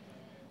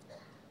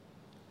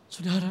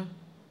 Saudara,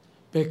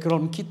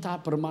 background kita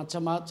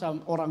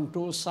bermacam-macam. Orang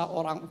dosa,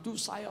 orang itu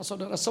saya,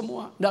 saudara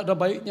semua. Tidak ada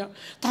baiknya.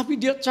 Tapi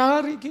dia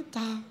cari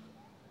kita.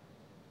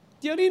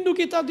 Dia rindu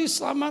kita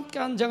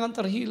diselamatkan, jangan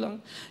terhilang.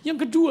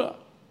 Yang kedua,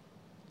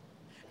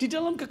 di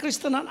dalam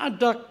kekristenan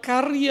ada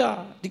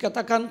karya,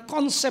 dikatakan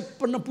konsep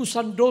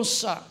penebusan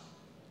dosa.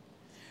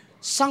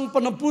 Sang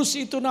penebus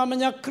itu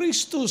namanya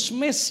Kristus,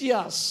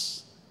 Mesias.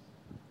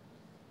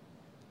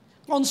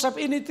 Konsep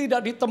ini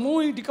tidak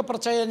ditemui di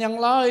kepercayaan yang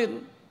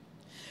lain.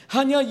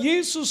 Hanya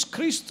Yesus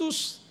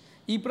Kristus,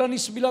 Ibrani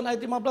 9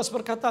 ayat 15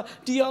 berkata,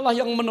 dialah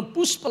yang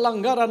menebus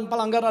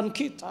pelanggaran-pelanggaran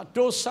kita,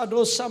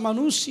 dosa-dosa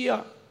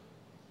manusia.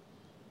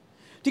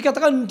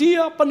 Dikatakan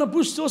dia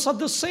penebus dosa,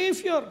 the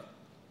Savior.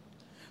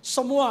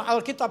 Semua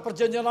Alkitab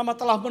Perjanjian Lama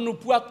telah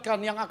menubuatkan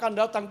yang akan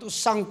datang itu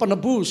sang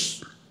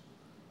penebus.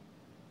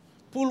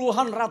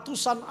 Puluhan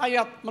ratusan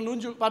ayat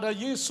menunjuk pada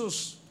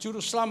Yesus,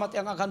 juru selamat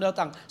yang akan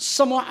datang.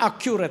 Semua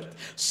accurate,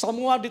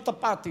 semua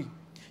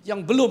ditepati.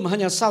 Yang belum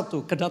hanya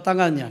satu,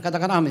 kedatangannya.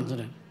 Katakan amin,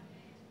 saudara.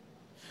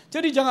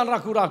 Jadi jangan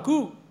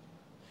ragu-ragu.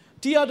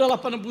 Dia adalah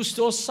penebus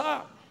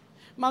dosa.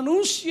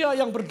 Manusia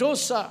yang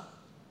berdosa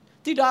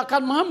tidak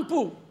akan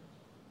mampu.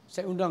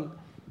 Saya undang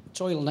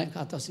Coil naik ke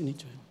atas ini,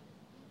 Coil.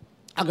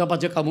 Anggap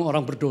aja kamu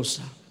orang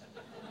berdosa.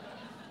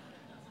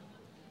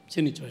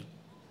 Sini, Coil.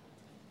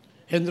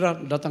 Hendra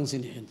datang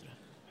sini, Hendra.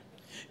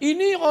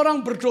 Ini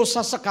orang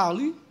berdosa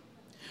sekali.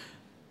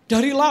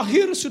 Dari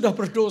lahir sudah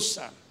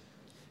berdosa.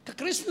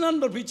 Kekristenan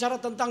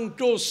berbicara tentang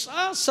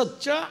dosa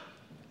sejak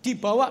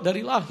dibawa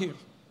dari lahir,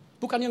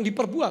 bukan yang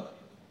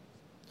diperbuat.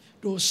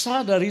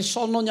 Dosa dari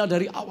sononya,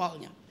 dari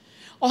awalnya.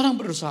 Orang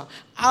berdosa.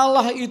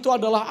 Allah itu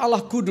adalah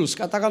Allah kudus,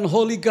 katakan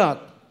Holy God.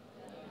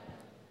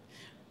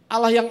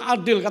 Allah yang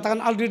adil,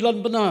 katakan adil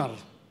dan benar.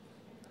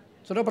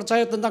 Saudara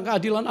percaya tentang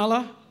keadilan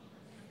Allah?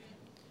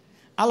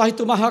 Allah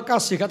itu maha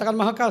kasih, katakan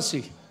maha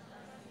kasih.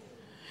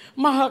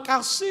 Maha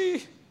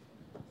kasih.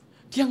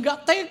 Dia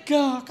nggak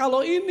tega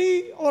kalau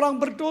ini orang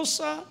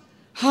berdosa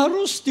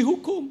harus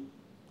dihukum.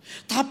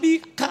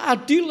 Tapi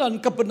keadilan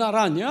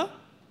kebenarannya,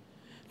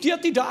 dia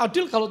tidak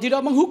adil kalau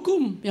tidak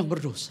menghukum yang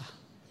berdosa.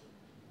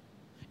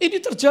 Ini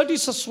terjadi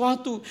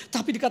sesuatu,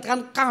 tapi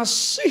dikatakan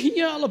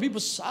kasihnya lebih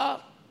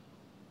besar.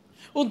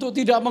 Untuk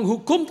tidak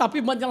menghukum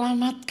tapi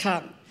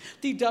menyelamatkan.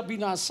 Tidak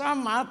binasa,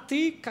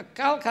 mati,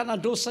 kekal karena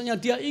dosanya,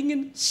 dia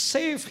ingin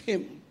save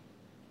him.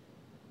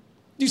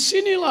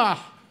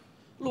 Disinilah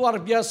luar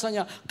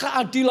biasanya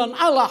keadilan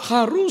Allah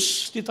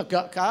harus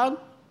ditegakkan.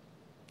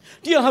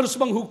 Dia harus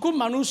menghukum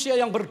manusia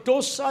yang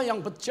berdosa,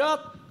 yang bejat,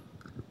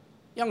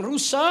 yang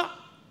rusak.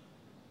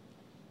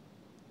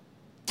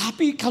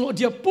 Tapi kalau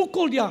dia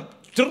pukul, dia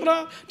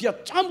dera, dia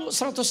cambuk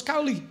 100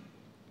 kali,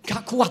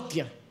 gak kuat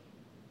dia.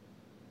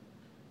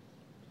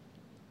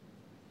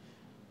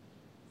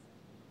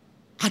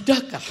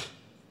 Adakah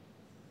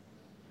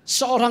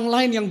seorang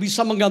lain yang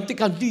bisa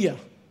menggantikan dia?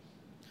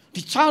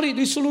 Dicari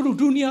di seluruh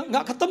dunia,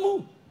 gak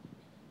ketemu.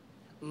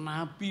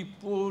 Nabi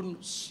pun,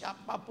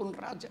 siapapun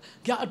raja,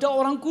 gak ada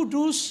orang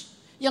kudus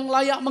yang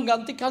layak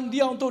menggantikan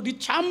dia untuk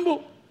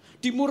dicambuk,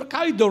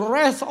 dimurkai, the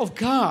wrath of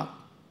God.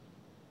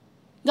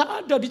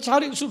 Gak ada,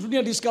 dicari di seluruh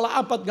dunia, di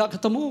segala abad gak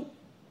ketemu.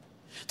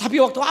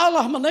 Tapi waktu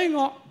Allah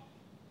menengok,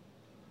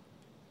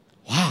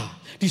 wah,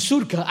 di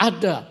surga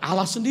ada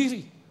Allah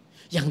sendiri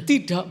yang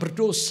tidak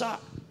berdosa,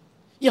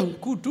 yang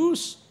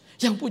kudus,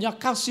 yang punya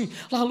kasih.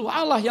 Lalu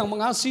Allah yang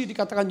mengasihi,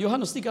 dikatakan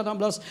Yohanes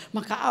 3:16,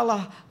 maka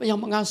Allah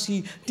yang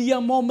mengasihi, dia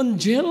mau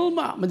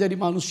menjelma menjadi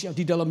manusia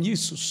di dalam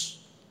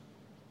Yesus.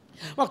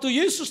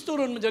 Waktu Yesus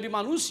turun menjadi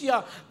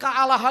manusia,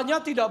 kealahannya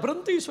tidak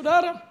berhenti,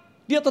 saudara.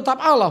 Dia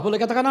tetap Allah, boleh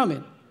katakan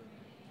amin.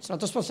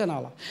 100%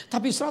 Allah.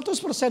 Tapi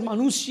 100%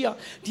 manusia,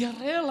 dia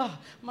rela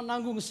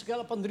menanggung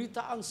segala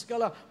penderitaan,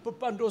 segala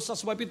beban dosa.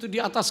 Sebab itu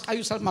di atas kayu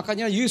salib,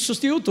 makanya Yesus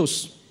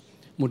diutus.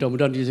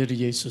 Mudah-mudahan dia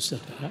jadi Yesus.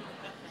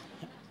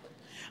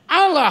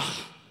 Allah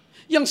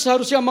yang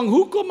seharusnya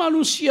menghukum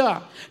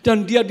manusia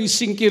dan dia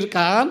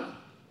disingkirkan.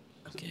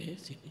 Oke,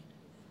 sini.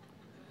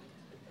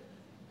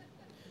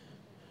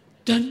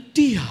 Dan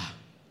dia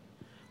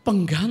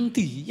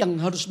pengganti yang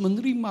harus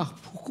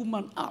menerima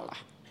hukuman Allah.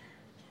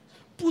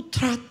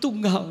 Putra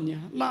tunggalnya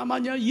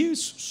namanya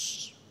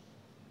Yesus.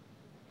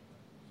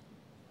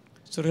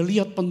 Saudara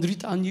lihat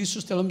penderitaan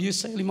Yesus dalam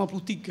Yesaya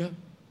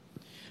 53.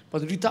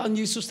 Penderitaan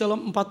Yesus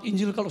dalam 4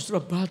 Injil kalau sudah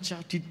baca,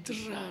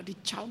 didera,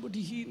 dicambuk,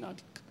 dihina.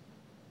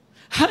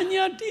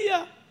 Hanya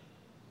dia.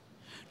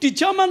 Di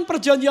zaman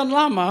perjanjian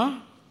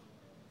lama,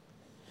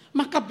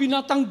 maka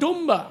binatang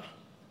domba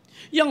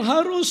yang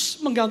harus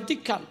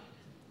menggantikan.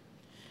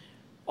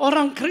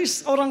 Orang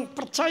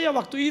percaya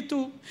waktu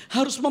itu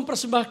harus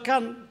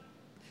mempersembahkan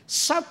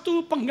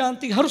satu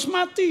pengganti, harus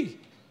mati.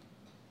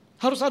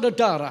 Harus ada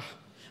darah.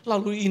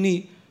 Lalu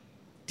ini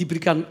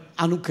diberikan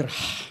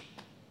anugerah.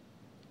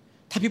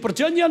 Tapi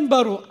perjanjian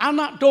baru,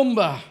 anak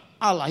domba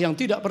Allah yang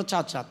tidak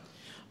bercacat.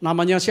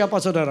 Namanya siapa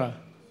saudara?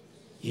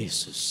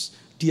 Yesus.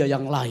 Dia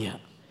yang layak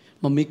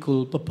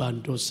memikul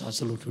beban dosa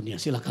seluruh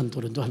dunia. Silakan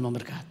turun, Tuhan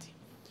memberkati.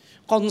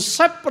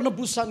 Konsep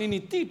penebusan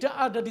ini tidak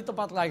ada di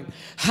tempat lain.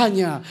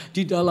 Hanya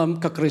di dalam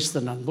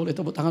kekristenan. Boleh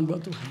tepuk tangan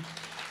buat Tuhan.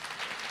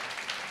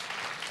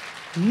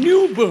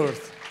 New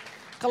birth,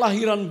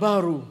 kelahiran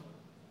baru.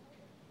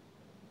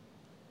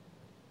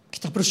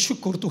 Kita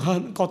bersyukur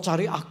Tuhan, Engkau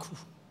cari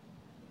aku.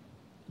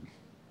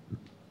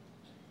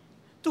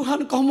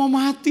 Tuhan, Kau mau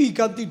mati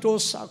ganti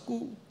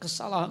dosaku,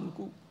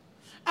 kesalahanku.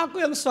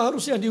 Aku yang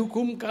seharusnya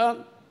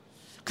dihukumkan.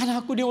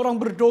 Karena aku ini orang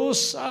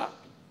berdosa.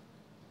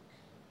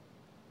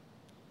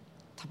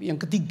 Tapi yang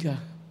ketiga,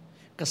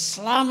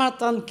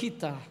 keselamatan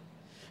kita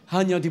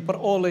hanya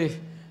diperoleh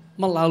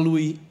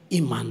melalui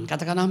iman.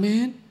 Katakan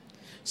amin.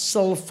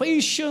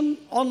 Salvation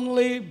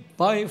only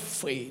by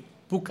faith.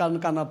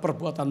 Bukan karena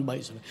perbuatan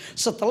baik.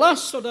 Setelah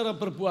saudara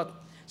berbuat,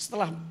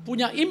 setelah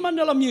punya iman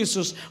dalam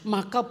Yesus,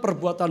 maka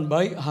perbuatan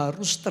baik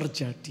harus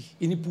terjadi.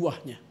 Ini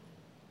buahnya.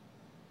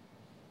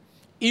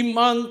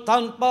 Iman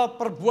tanpa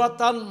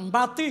perbuatan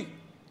mati.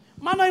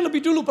 Mana yang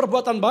lebih dulu,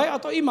 perbuatan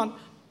baik atau iman?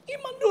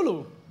 Iman dulu.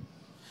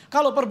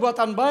 Kalau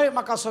perbuatan baik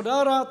maka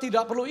saudara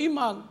tidak perlu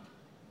iman.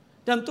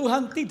 Dan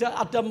Tuhan tidak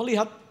ada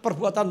melihat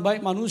perbuatan baik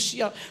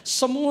manusia.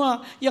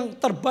 Semua yang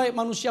terbaik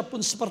manusia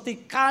pun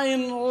seperti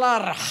kain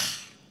larah.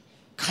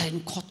 Kain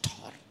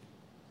kotor.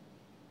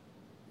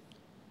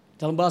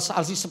 Dalam bahasa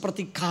asli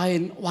seperti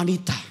kain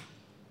wanita.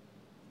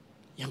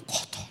 Yang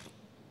kotor.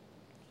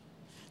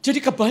 Jadi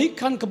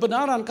kebaikan,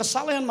 kebenaran,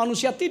 kesalahan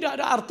manusia tidak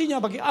ada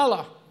artinya bagi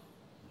Allah.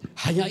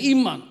 Hanya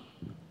iman.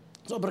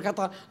 So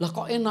berkata, lah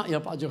kok enak ya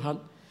Pak Johan?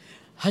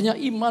 Hanya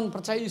iman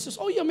percaya Yesus.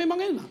 Oh iya memang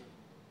enak.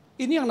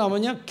 Ini yang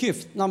namanya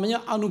gift,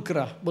 namanya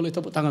anugerah. Boleh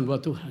tepuk tangan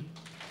buat Tuhan.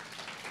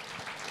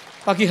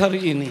 Pagi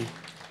hari ini,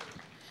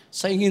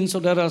 saya ingin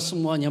saudara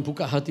semuanya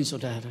buka hati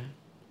saudara.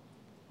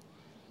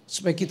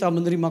 Supaya kita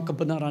menerima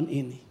kebenaran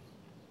ini.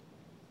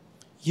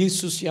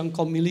 Yesus yang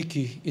kau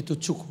miliki itu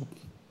cukup.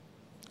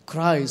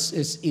 Christ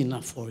is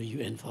enough for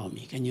you and for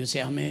me. Can you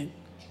say amen?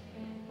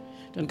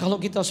 Dan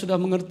kalau kita sudah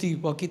mengerti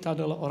bahwa kita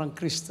adalah orang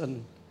Kristen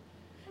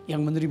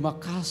yang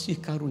menerima kasih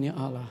karunia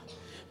Allah,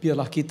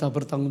 biarlah kita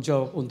bertanggung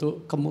jawab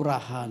untuk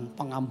kemurahan,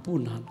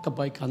 pengampunan,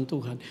 kebaikan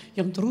Tuhan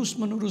yang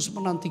terus-menerus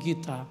menanti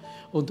kita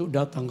untuk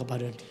datang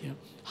kepada Dia.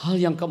 Hal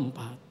yang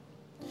keempat,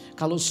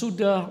 kalau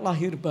sudah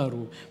lahir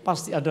baru,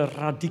 pasti ada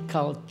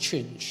radical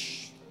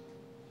change.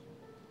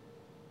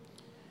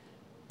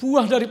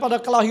 Buah daripada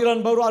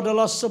kelahiran baru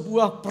adalah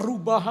sebuah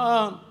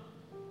perubahan.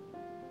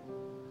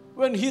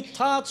 When He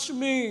touched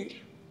me,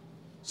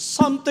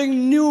 something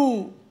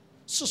new.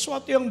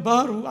 Sesuatu yang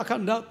baru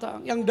akan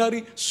datang, yang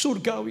dari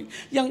surgawi,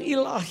 yang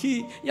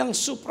ilahi, yang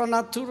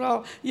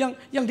supranatural,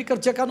 yang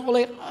dikerjakan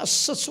oleh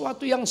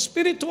sesuatu yang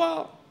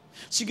spiritual.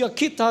 Sehingga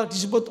kita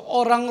disebut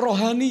orang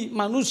rohani,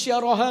 manusia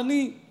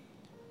rohani.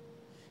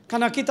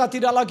 Karena kita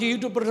tidak lagi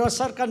hidup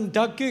berdasarkan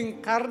daging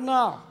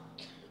karena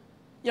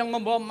yang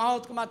membawa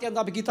maut kematian,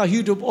 tapi kita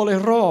hidup oleh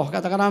roh.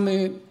 Katakan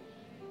amin.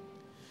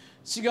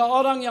 Sehingga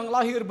orang yang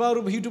lahir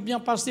baru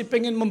hidupnya pasti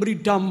pengen memberi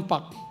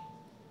dampak.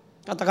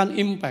 Katakan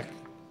impact.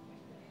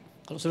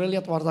 Kalau sudah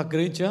lihat warta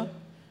gereja,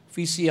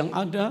 visi yang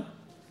ada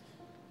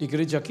di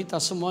gereja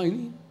kita semua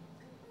ini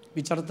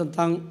bicara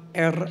tentang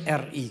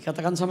RRI.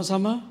 Katakan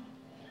sama-sama.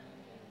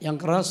 Yang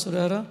keras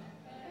saudara.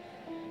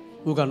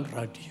 Bukan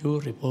Radio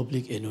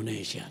Republik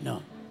Indonesia.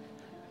 No.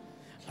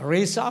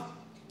 Raise up.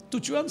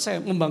 Tujuan saya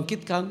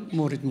membangkitkan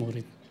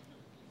murid-murid.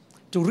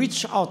 To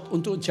reach out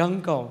untuk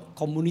jangkau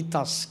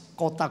komunitas,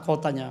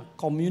 kota-kotanya,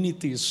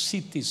 communities,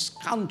 cities,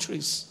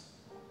 countries.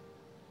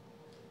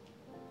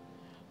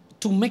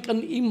 To make an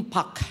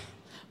impact,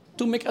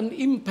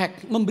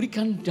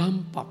 memberikan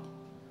dampak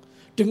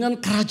dengan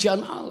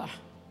kerajaan Allah.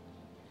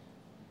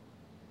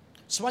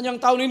 Sepanjang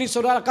tahun ini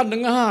saudara akan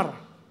dengar,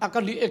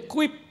 akan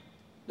di-equip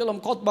dalam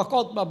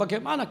khotbah-khotbah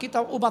bagaimana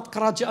kita umat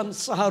kerajaan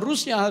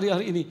seharusnya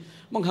hari-hari ini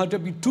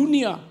menghadapi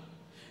dunia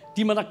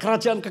di mana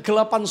kerajaan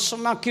kegelapan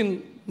semakin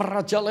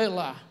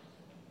merajalela.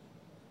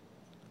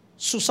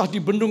 Susah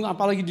dibendung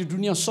apalagi di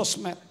dunia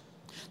sosmed.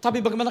 Tapi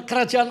bagaimana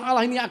kerajaan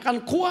Allah ini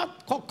akan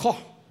kuat,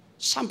 kokoh.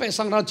 Sampai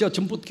Sang Raja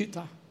jemput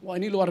kita. Wah,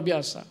 ini luar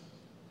biasa.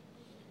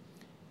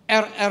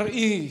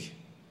 RRI.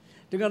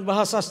 Dengan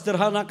bahasa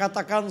sederhana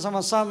katakan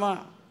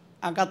sama-sama.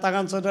 Angkat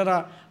tangan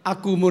saudara.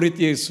 Aku murid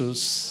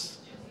Yesus.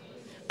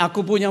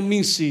 Aku punya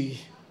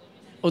misi.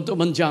 Untuk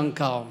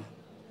menjangkau.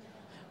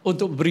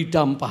 Untuk beri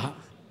dampak.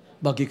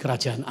 Bagi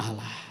kerajaan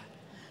Allah.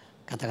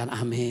 Katakan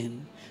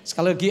amin.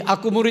 Sekali lagi,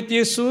 aku murid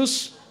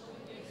Yesus.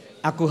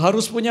 Aku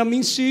harus punya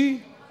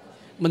misi.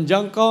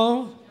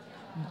 Menjangkau.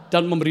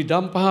 Dan memberi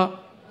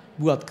dampak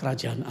buat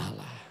kerajaan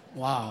Allah.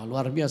 Wow,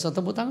 luar biasa.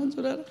 Tepuk tangan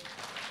saudara.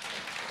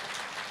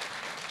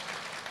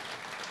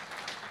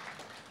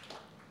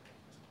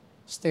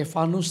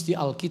 Stefanus di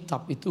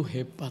Alkitab itu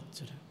hebat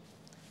saudara.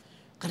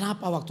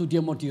 Kenapa waktu dia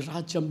mau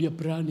dirajam dia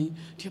berani.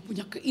 Dia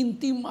punya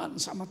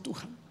keintiman sama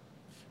Tuhan.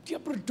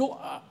 Dia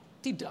berdoa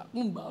tidak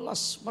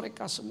membalas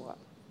mereka semua.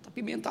 Tapi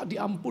minta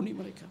diampuni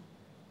mereka.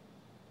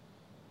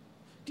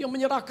 Dia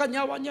menyerahkan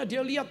nyawanya.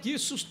 Dia lihat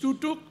Yesus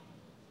duduk.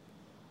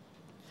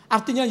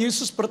 Artinya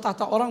Yesus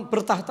bertahta, orang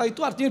bertahta itu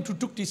artinya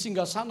duduk di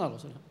singgasana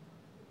loh saudara.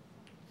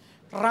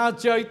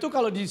 Raja itu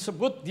kalau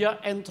disebut dia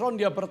entron,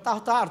 dia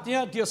bertahta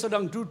artinya dia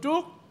sedang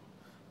duduk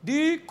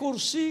di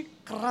kursi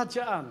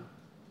kerajaan.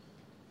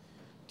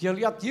 Dia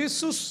lihat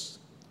Yesus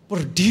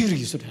berdiri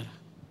saudara.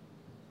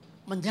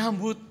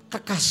 Menyambut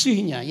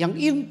kekasihnya yang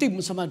intim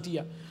sama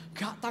dia.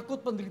 Gak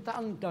takut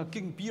penderitaan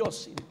daging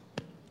bios ini.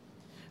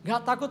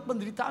 Gak takut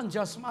penderitaan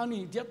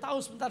jasmani. Dia tahu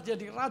sebentar dia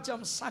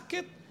dirajam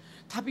sakit.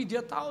 Tapi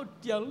dia tahu,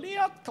 dia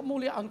lihat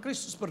kemuliaan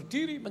Kristus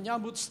berdiri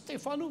menyambut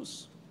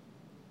Stefanus.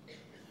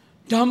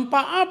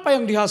 Dampak apa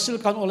yang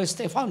dihasilkan oleh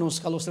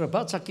Stefanus kalau sudah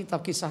baca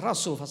kitab Kisah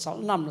Rasul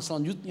pasal 6 dan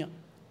selanjutnya.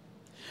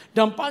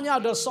 Dampaknya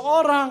ada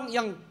seorang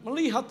yang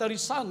melihat dari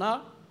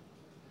sana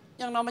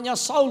yang namanya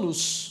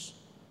Saulus.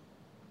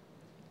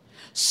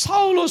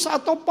 Saulus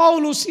atau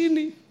Paulus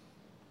ini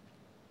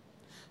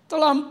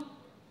telah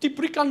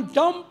diberikan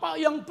dampak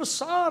yang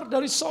besar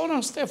dari seorang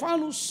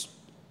Stefanus.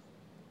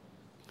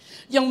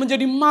 Yang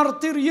menjadi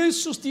martir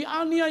Yesus,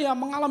 dianiaya,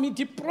 mengalami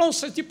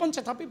diproses,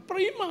 dipencet, tapi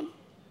beriman.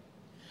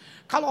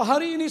 Kalau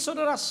hari ini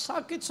saudara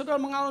sakit, saudara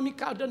mengalami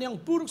keadaan yang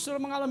buruk, saudara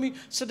mengalami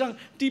sedang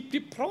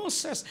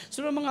diproses,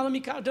 saudara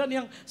mengalami keadaan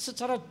yang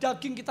secara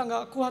daging kita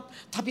nggak kuat.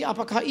 Tapi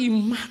apakah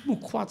imanmu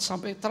kuat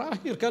sampai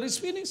terakhir garis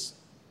finish?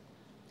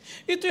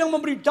 Itu yang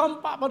memberi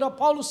dampak pada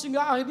Paulus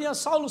sehingga akhirnya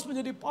Saulus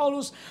menjadi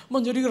Paulus,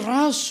 menjadi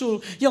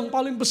rasul yang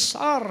paling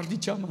besar di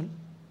zaman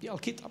di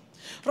Alkitab.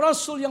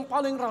 Rasul yang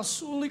paling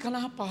rasuli,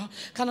 kenapa?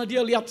 Karena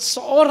dia lihat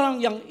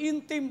seorang yang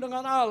intim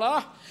dengan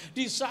Allah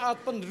di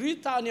saat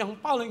penderitaan yang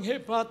paling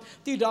hebat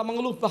tidak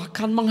mengeluh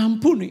bahkan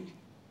mengampuni.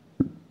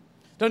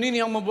 Dan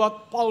ini yang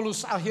membuat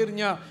Paulus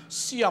akhirnya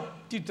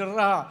siap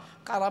didera,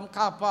 karam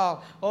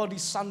kapal,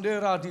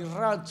 disandera,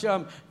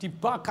 dirajam,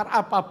 dibakar,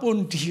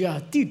 apapun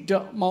dia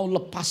tidak mau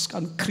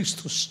lepaskan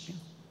Kristusnya.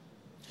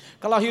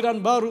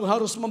 Kelahiran baru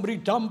harus memberi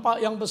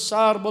dampak yang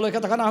besar, boleh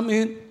katakan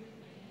amin.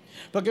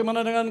 Bagaimana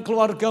dengan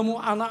keluargamu,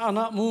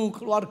 anak-anakmu,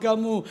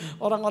 keluargamu,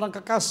 orang-orang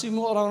kekasihmu,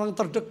 orang-orang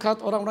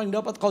terdekat, orang-orang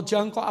yang dapat kau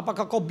jangkau,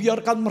 apakah kau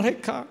biarkan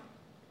mereka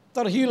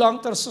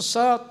terhilang,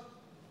 tersesat?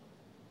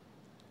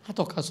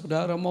 Ataukah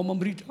saudara mau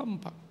memberi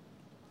dampak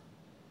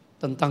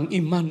tentang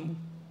imanmu?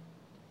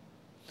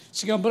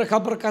 Sehingga mereka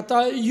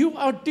berkata, you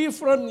are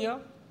different ya.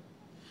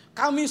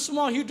 Kami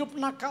semua hidup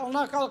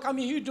nakal-nakal,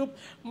 kami hidup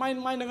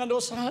main-main dengan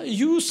dosa.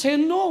 You say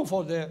no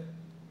for that.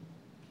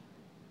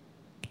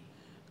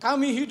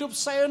 Kami hidup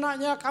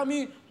seenaknya,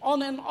 kami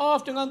on and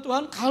off dengan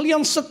Tuhan.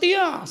 Kalian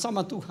setia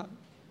sama Tuhan.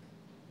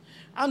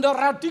 Anda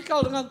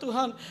radikal dengan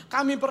Tuhan.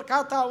 Kami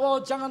berkata,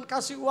 jangan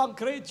kasih uang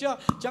gereja,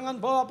 jangan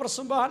bawa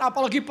persembahan,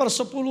 apalagi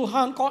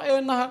persepuluhan, kok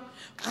enak.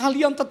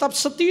 Kalian tetap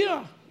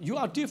setia. You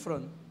are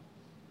different.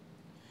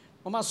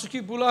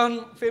 Memasuki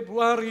bulan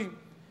Februari,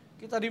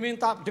 kita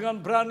diminta dengan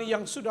berani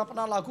yang sudah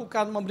pernah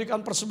lakukan,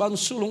 memberikan persembahan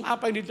sulung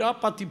apa yang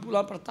didapat di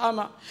bulan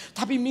pertama.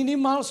 Tapi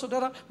minimal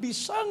saudara,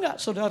 bisa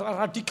nggak saudara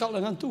radikal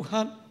dengan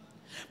Tuhan?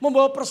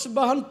 Membawa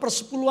persembahan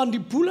persepuluhan di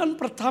bulan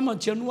pertama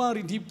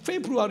Januari, di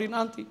Februari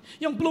nanti.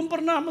 Yang belum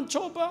pernah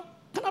mencoba,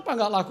 kenapa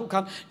nggak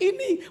lakukan?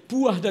 Ini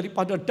buah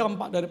daripada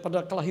dampak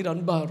daripada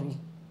kelahiran baru.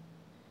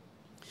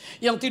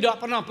 Yang tidak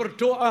pernah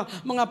berdoa,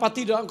 mengapa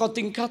tidak engkau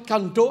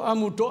tingkatkan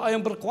doamu, doa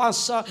yang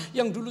berkuasa.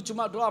 Yang dulu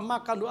cuma doa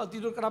makan, doa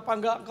tidur, kenapa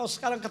enggak engkau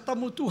sekarang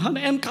ketemu Tuhan,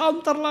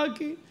 encounter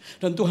lagi.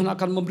 Dan Tuhan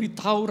akan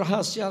memberitahu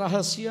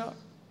rahasia-rahasia,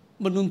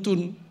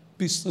 menuntun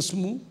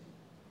bisnismu,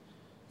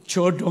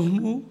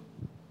 jodohmu,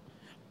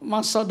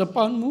 masa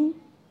depanmu,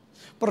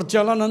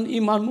 perjalanan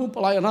imanmu,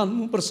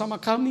 pelayananmu bersama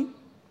kami.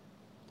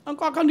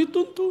 Engkau akan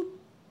dituntun.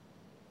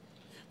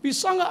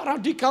 Bisa enggak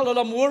radikal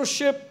dalam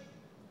worship?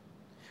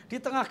 Di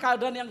tengah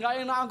keadaan yang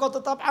gak enak, engkau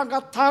tetap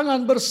angkat tangan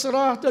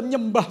berserah dan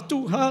nyembah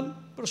Tuhan,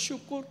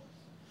 bersyukur.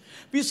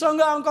 Bisa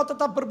enggak engkau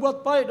tetap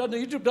berbuat baik dan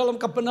hidup dalam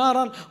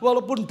kebenaran,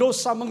 walaupun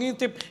dosa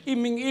mengintip,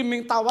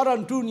 iming-iming,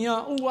 tawaran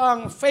dunia,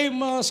 uang,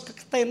 famous,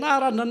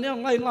 ketenaran dan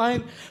yang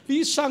lain-lain.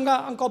 Bisa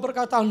enggak engkau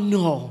berkata,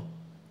 no,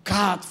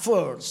 God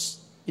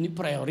first. Ini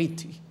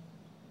priority.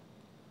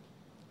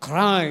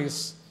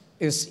 Christ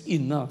is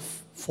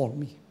enough for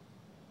me.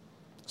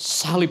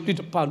 Salib di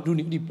depan,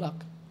 dunia di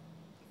belakang.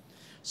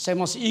 Saya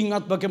masih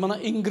ingat bagaimana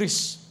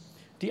Inggris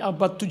di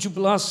abad 17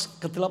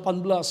 ke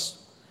 18.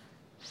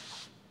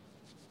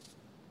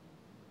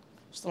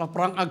 Setelah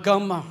perang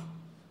agama,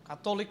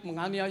 Katolik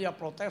menganiaya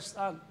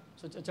Protestan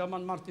sejak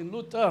zaman Martin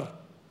Luther.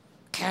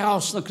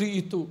 Chaos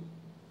negeri itu.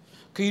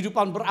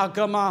 Kehidupan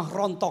beragama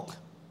rontok.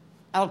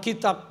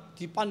 Alkitab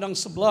dipandang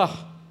sebelah.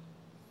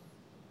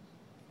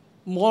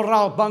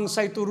 Moral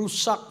bangsa itu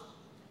rusak.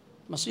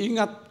 Masih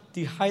ingat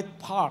di Hyde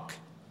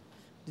Park.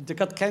 Di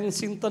dekat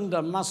Kensington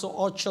dan masuk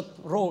Orchard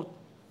Road.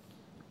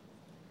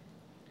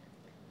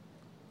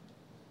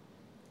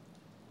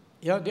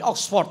 Ya, di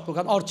Oxford,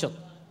 bukan Orchard.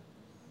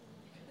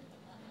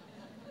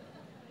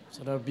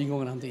 Saudara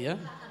bingung nanti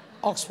ya.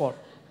 Oxford.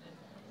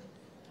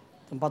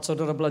 Tempat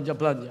saudara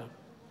belanja-belanja.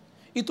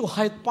 Itu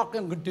Hyde Park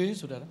yang gede,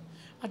 saudara.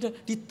 Ada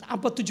di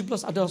abad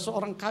 17 ada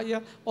seorang kaya,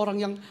 orang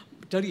yang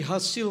dari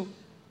hasil,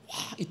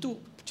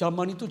 itu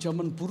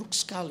zaman buruk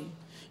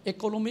sekali.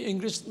 Ekonomi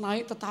Inggris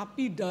naik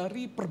tetapi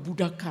dari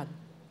perbudakan.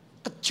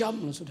 Kejam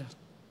loh saudara.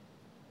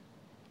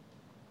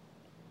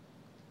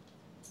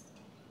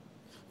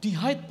 Di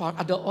Hyde Park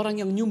ada orang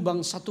yang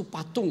nyumbang satu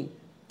patung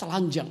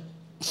telanjang.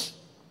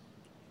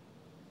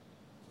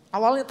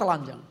 Awalnya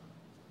telanjang.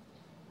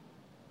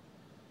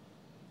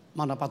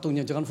 Mana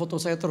patungnya? Jangan foto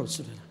saya terus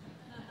saudara.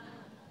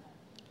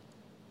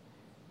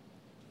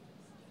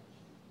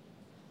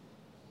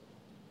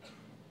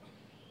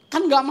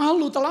 Kan gak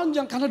malu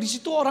telanjang karena di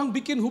situ orang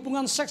bikin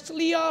hubungan seks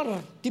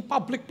liar di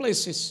public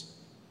places.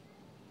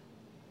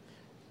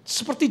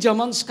 Seperti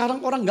zaman sekarang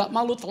orang gak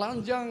malu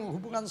telanjang,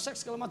 hubungan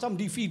seks segala macam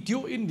di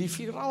videoin,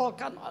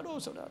 diviralkan. Aduh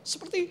saudara,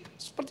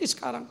 seperti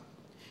sekarang.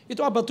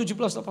 Itu abad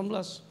 17-18.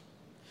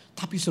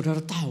 Tapi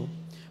saudara tahu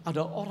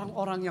ada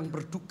orang-orang yang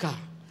berduka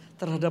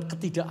terhadap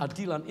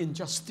ketidakadilan,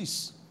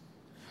 injustice.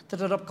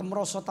 Terhadap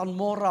kemerosotan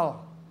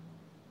moral.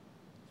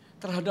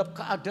 Terhadap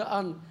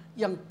keadaan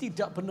yang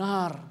tidak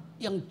benar.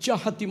 Yang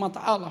jahat di mata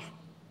Allah.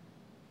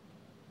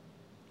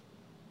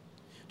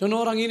 Dan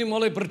orang ini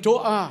mulai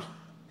berdoa.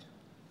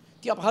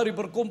 Tiap hari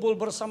berkumpul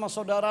bersama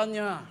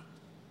saudaranya.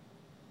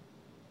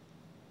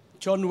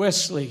 John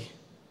Wesley.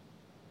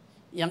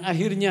 Yang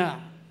akhirnya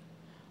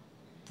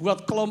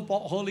buat kelompok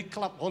Holy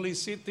Club, Holy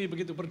City.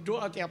 Begitu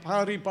berdoa tiap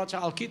hari,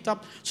 baca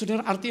Alkitab.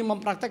 Saudara artinya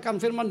mempraktekkan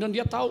firman dan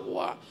dia tahu,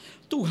 wah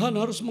Tuhan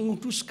harus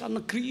menguduskan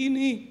negeri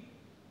ini.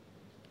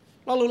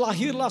 Lalu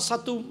lahirlah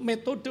satu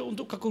metode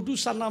untuk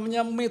kekudusan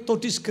namanya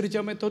metodis,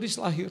 gereja metodis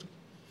lahir.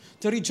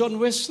 Dari John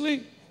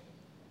Wesley.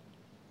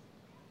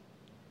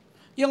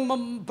 Yang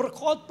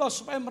berkhotbah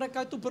supaya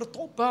mereka itu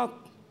bertobat.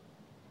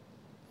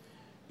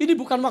 Ini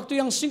bukan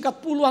waktu yang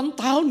singkat, puluhan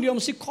tahun dia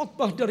mesti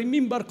khotbah dari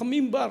mimbar ke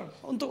mimbar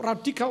untuk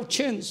radical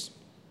change.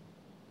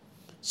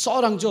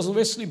 Seorang John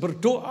Wesley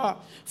berdoa,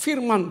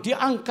 firman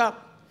diangkat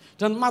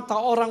dan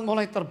mata orang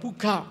mulai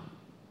terbuka.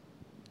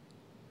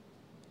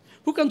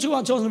 Bukan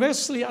cuma John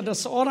Wesley, ada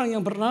seorang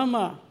yang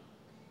bernama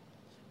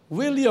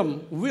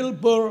William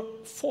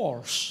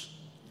Wilberforce.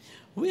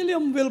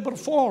 William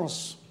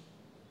Wilberforce,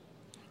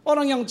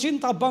 orang yang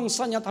cinta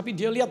bangsanya tapi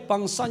dia lihat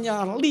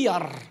bangsanya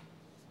liar.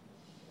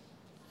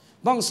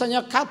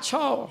 Bangsanya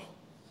kacau.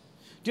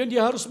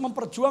 Dia harus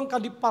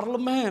memperjuangkan di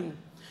parlemen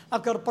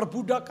agar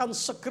perbudakan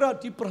segera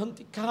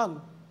diberhentikan.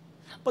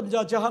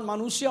 Penjajahan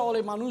manusia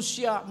oleh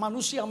manusia,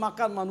 manusia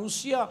makan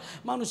manusia,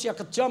 manusia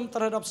kejam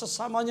terhadap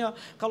sesamanya.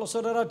 Kalau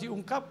saudara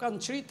diungkapkan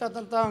cerita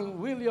tentang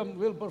William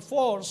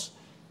Wilberforce,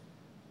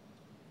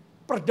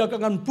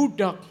 perdagangan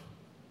budak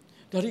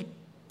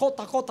dari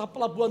kota-kota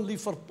pelabuhan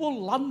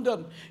Liverpool,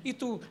 London,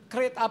 itu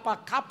kereta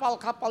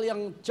kapal-kapal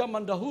yang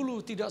zaman dahulu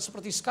tidak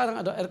seperti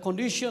sekarang ada air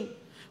condition.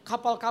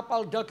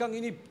 Kapal-kapal dagang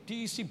ini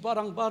diisi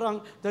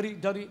barang-barang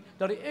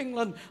dari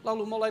England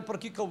lalu mulai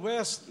pergi ke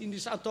West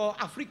Indies atau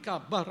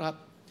Afrika Barat.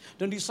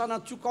 Dan di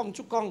sana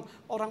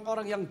cukong-cukong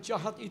orang-orang yang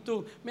jahat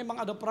itu memang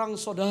ada perang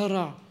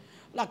saudara.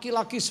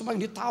 Laki-laki semua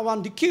yang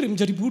ditawan dikirim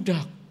jadi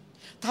budak.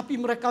 Tapi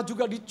mereka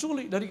juga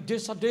diculik dari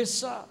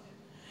desa-desa.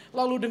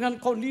 Lalu dengan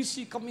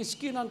kondisi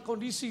kemiskinan,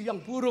 kondisi yang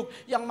buruk,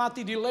 yang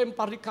mati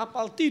dilempar di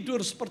kapal,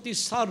 tidur seperti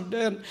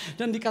sarden.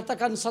 Dan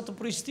dikatakan satu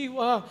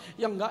peristiwa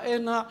yang gak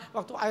enak,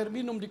 waktu air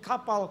minum di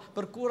kapal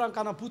berkurang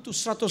karena butuh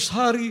 100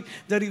 hari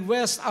dari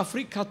West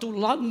Africa to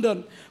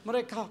London.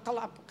 Mereka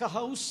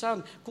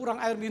kehausan,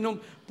 kurang air minum,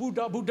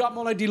 budak-budak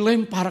mulai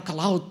dilempar ke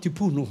laut,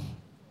 dibunuh.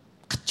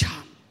 Kejam.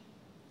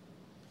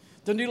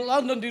 Dan di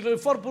London, di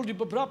Liverpool, di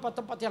beberapa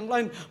tempat yang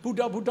lain,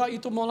 budak-budak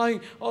itu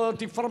mulai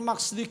dipermak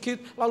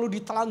sedikit,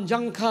 lalu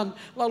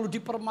ditelanjangkan, lalu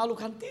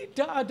dipermalukan.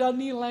 Tidak ada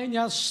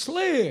nilainya,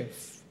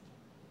 slave.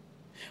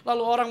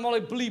 Lalu orang mulai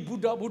beli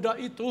budak-budak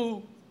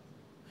itu,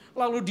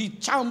 lalu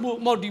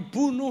dicambuk, mau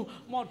dibunuh,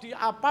 mau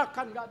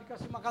diapakan, gak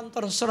dikasih makan,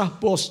 terserah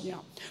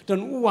bosnya.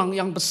 Dan uang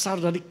yang besar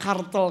dari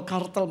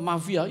kartel-kartel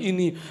mafia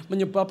ini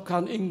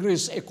menyebabkan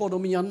Inggris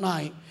ekonominya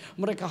naik.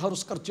 Mereka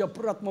harus kerja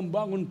berat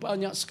membangun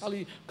banyak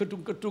sekali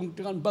gedung-gedung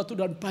dengan batu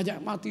dan banyak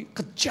mati.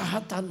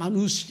 Kejahatan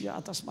manusia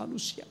atas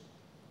manusia.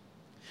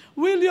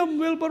 William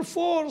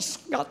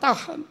Wilberforce gak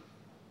tahan.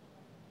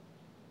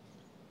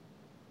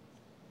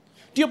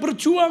 Dia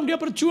berjuang.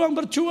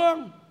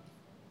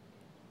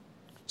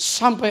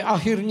 Sampai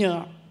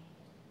akhirnya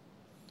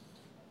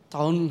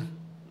tahun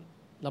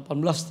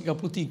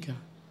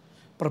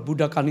 1833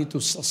 perbudakan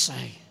itu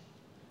selesai.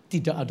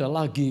 Tidak ada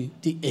lagi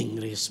di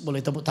Inggris. Boleh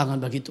tepuk tangan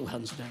bagi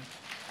Tuhan, saudara.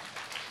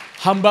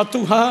 Hamba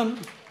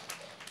Tuhan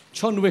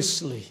John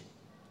Wesley.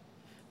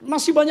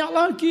 Masih banyak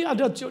lagi,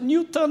 ada John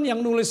Newton yang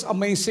nulis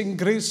Amazing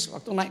Grace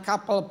waktu naik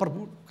kapal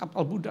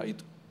Buddha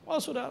itu. Wah,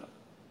 saudara.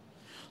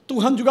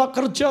 Tuhan juga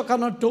kerja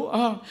karena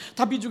doa.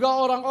 Tapi juga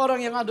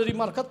orang-orang yang ada di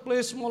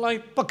marketplace mulai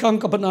pegang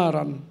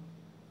kebenaran.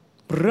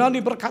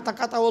 Berani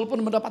berkata-kata walaupun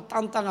mendapat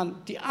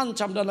tantangan,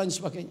 diancam dan lain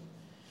sebagainya.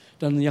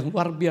 Dan yang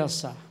luar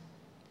biasa,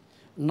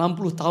 60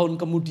 tahun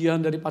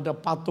kemudian daripada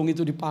patung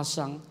itu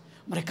dipasang,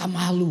 mereka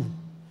malu.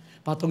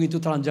 Patung itu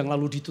telanjang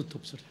lalu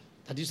ditutup.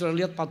 Tadi sudah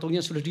lihat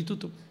patungnya sudah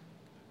ditutup.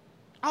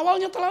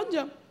 Awalnya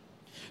telanjang.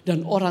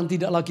 Dan orang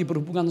tidak lagi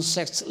berhubungan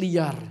seks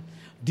liar.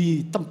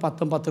 Di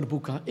tempat-tempat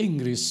terbuka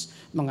Inggris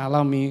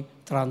mengalami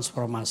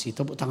transformasi.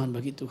 Tepuk tangan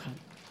bagi Tuhan.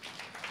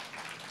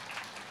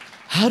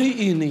 Hari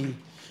ini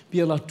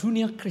biarlah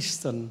dunia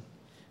Kristen,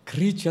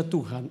 gereja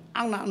Tuhan,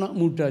 anak-anak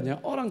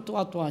mudanya, orang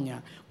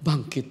tua-tuanya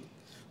bangkit.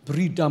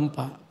 Beri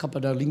dampak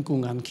kepada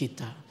lingkungan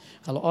kita.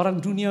 Kalau orang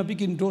dunia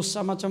bikin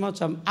dosa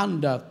macam-macam,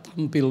 Anda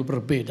tampil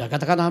berbeda.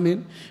 Katakan amin.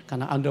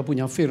 Karena Anda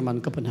punya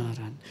firman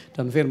kebenaran.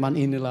 Dan firman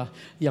inilah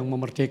yang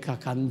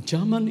memerdekakan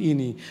zaman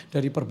ini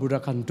dari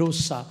perbudakan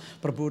dosa.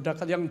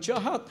 Perbudakan yang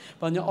jahat.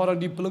 Banyak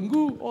orang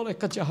dibelenggu oleh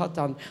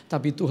kejahatan.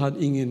 Tapi Tuhan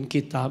ingin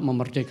kita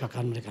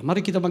memerdekakan mereka. Mari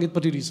kita bangkit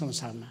berdiri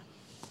sama-sama.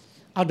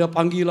 Ada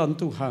panggilan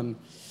Tuhan.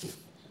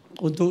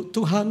 Untuk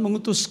Tuhan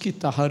mengutus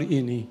kita hari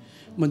ini.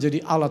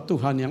 Menjadi alat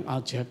Tuhan yang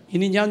ajaib.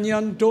 Ini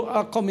nyanyian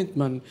doa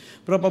komitmen.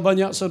 Berapa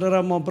banyak saudara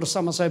mau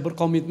bersama saya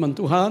berkomitmen,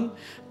 Tuhan,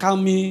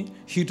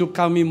 hidup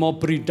kami mau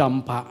beri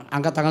dampak.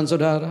 Angkat tangan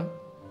saudara.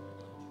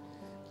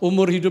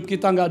 Umur hidup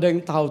kita gak ada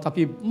yang tahu,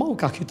 tapi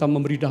maukah kita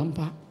memberi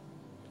dampak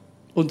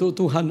untuk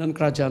Tuhan dan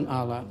kerajaan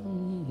Allah?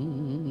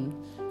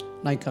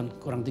 Naikkan,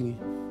 kurang tinggi.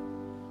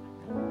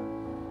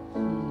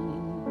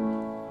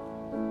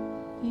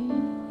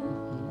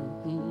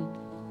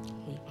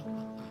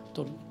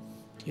 Turun.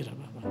 Tidak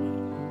apa-apa.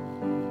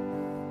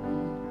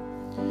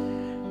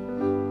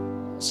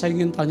 Saya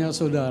ingin tanya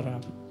saudara.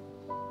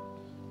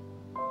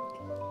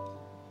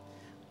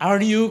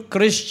 Are you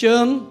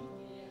Christian?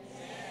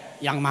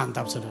 Yang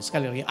mantap saudara.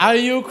 Sekali lagi. Are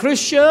you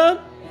Christian?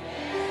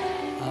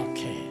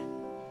 Oke.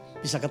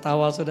 Bisa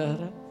ketawa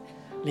saudara.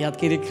 Lihat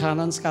kiri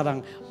kanan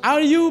sekarang.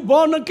 Are you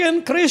born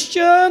again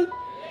Christian?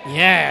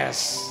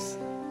 Yes.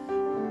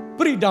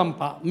 Beri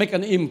dampak. Make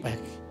an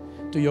impact.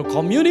 to your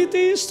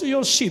communities, to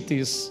your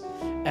cities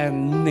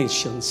and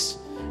nations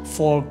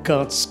for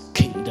God's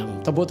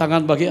kingdom. Tepuk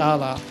tangan bagi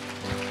Allah.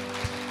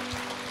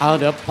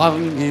 Ada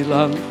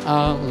panggilan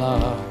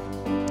Allah,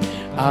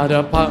 ada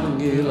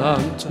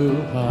panggilan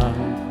Tuhan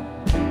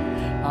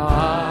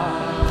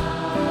atas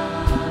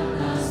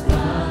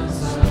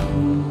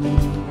bangsamu.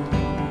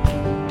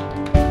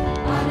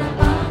 Ada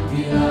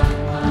panggilan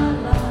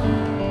Allah,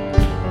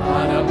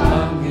 ada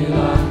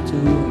panggilan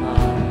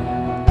Tuhan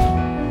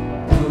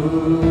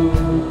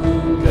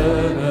untuk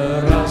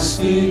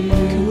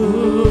generasiku.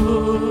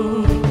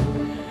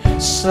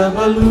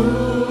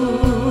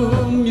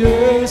 Sebelum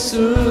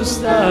Yesus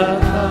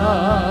datang,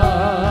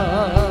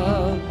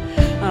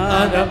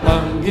 ada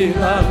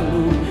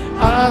panggilanmu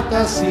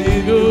atas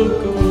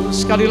hidupku.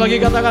 Sekali lagi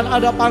katakan,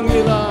 ada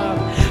panggilan.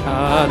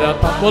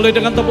 Boleh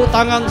dengan tepuk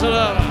tangan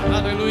saudara.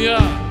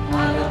 Haleluya.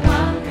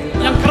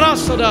 Yang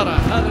keras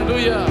saudara.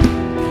 Haleluya.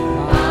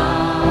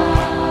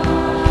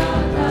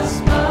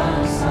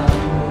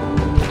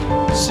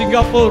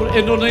 Singapura,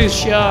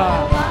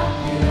 Indonesia.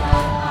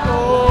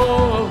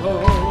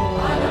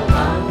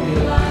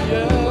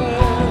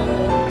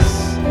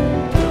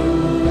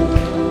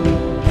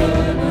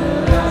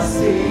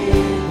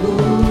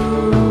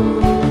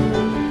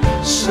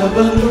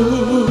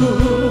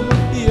 Sebelum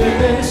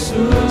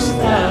Yesus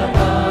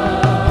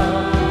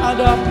datang,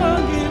 ada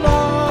panggilan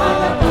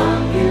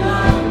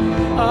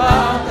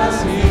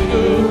atas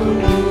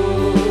hidupku.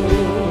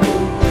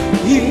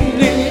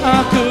 Ini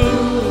aku,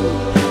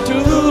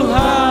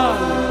 Tuhan,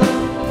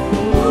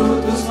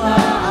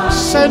 utuslah aku.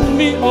 Send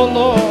me, O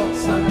Lord,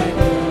 sampai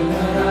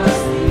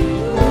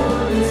generasiku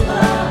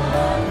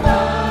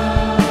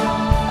diselamatkan.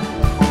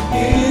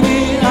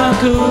 Ini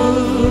aku,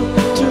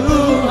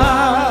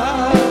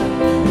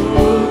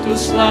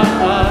 utuslah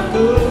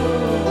aku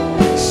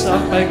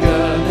sampai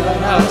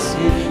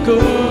generasiku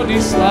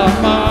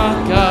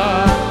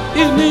diselamatkan.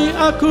 Ini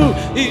aku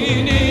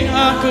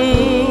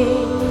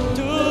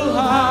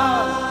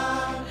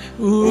Tuhan,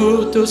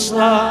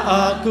 utuslah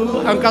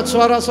aku. Angkat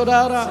suara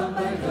saudara.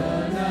 Sampai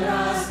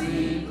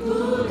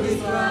generasiku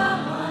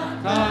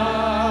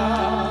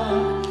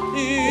diselamatkan.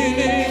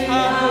 Ini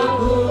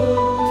aku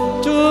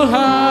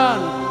Tuhan,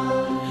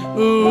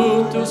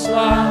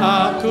 utuslah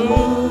aku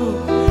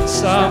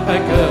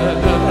sampai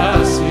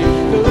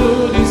generasiku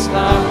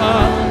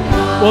diselamatkan.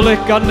 Boleh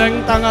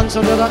gandeng tangan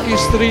saudara,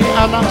 istri,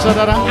 anak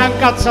saudara,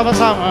 angkat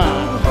sama-sama.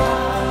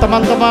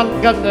 Teman-teman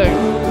gandeng.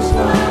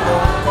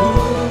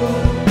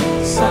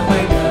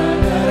 Sampai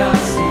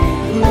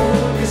generasiku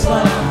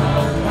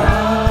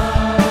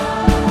diselamatkan.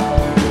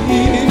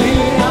 Ini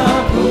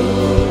aku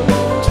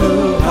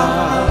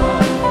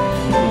Tuhan,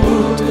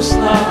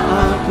 utuslah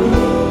aku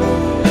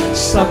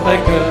sampai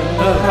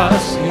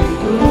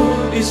generasiku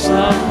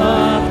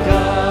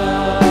diselamatkan.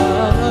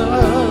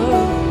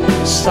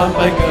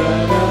 Sampai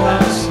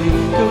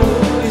generasiku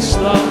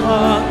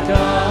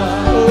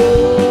diselamatkan.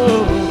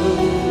 Oh,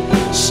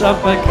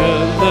 sampai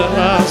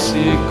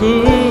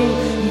generasiku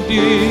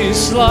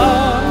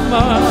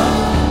diselamatkan.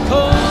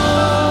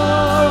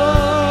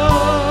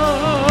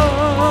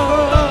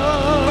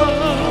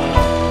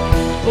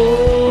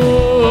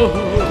 Oh,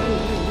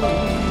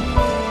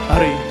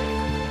 hari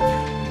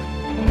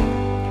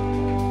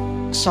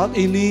saat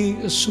ini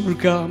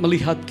surga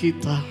melihat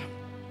kita.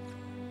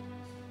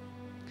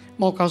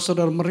 Maukah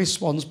saudara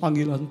merespons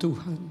panggilan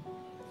Tuhan?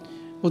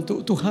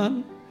 Untuk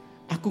Tuhan,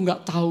 aku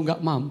gak tahu,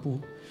 gak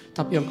mampu.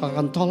 Tapi yang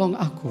akan tolong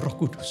aku, Roh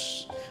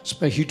Kudus.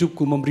 Supaya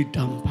hidupku memberi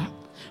dampak.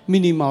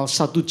 Minimal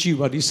satu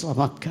jiwa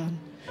diselamatkan.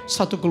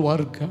 Satu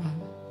keluarga.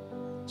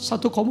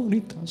 Satu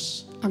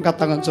komunitas. Angkat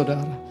tangan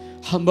saudara.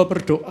 Hamba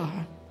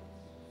berdoa.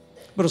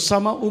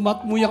 Bersama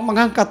umatmu yang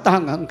mengangkat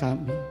tangan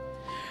kami.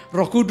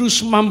 Roh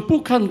Kudus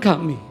mampukan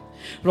kami.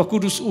 Roh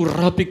Kudus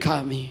urapi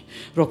kami.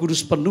 Roh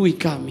Kudus penuhi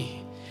kami.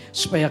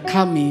 Supaya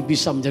kami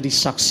bisa menjadi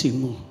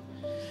saksimu.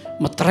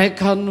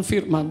 Meteraikan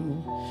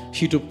firman-Mu.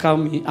 Hidup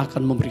kami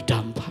akan memberi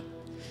dampak.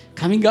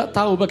 Kami gak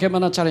tahu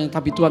bagaimana caranya.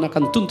 Tapi Tuhan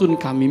akan tuntun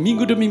kami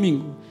minggu demi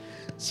minggu.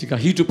 Sehingga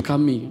hidup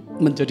kami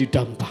menjadi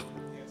dampak.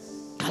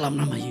 Dalam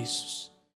nama Yesus.